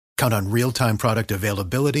supplies. Count on real-time product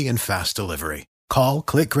availability and fast delivery. Call,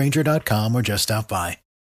 click Grainger.com, or just stop by.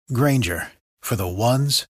 Grainger, for the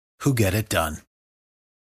ones who get it done.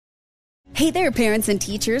 Hey there, parents and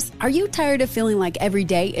teachers. Are you tired of feeling like every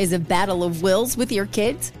day is a battle of wills with your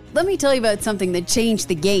kids? Let me tell you about something that changed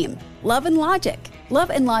the game. Love and Logic. Love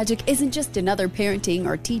and Logic isn't just another parenting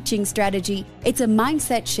or teaching strategy. It's a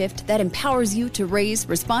mindset shift that empowers you to raise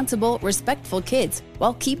responsible, respectful kids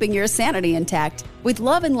while keeping your sanity intact. With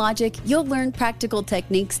Love and Logic, you'll learn practical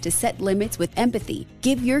techniques to set limits with empathy,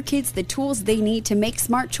 give your kids the tools they need to make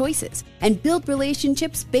smart choices, and build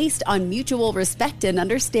relationships based on mutual respect and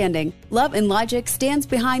understanding. Love and Logic stands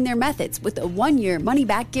behind their methods with a 1-year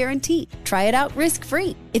money-back guarantee. Try it out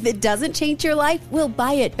risk-free. If it doesn't change your life, we'll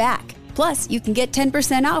buy it back. Plus, you can get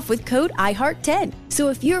 10% off with code IHEART10. So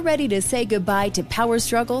if you're ready to say goodbye to power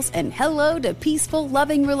struggles and hello to peaceful,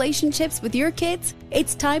 loving relationships with your kids,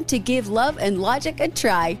 it's time to give Love and Logic a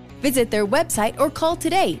try. Visit their website or call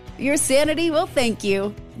today. Your sanity will thank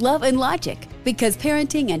you. Love and Logic, because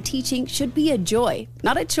parenting and teaching should be a joy,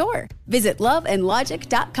 not a chore. Visit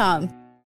loveandlogic.com.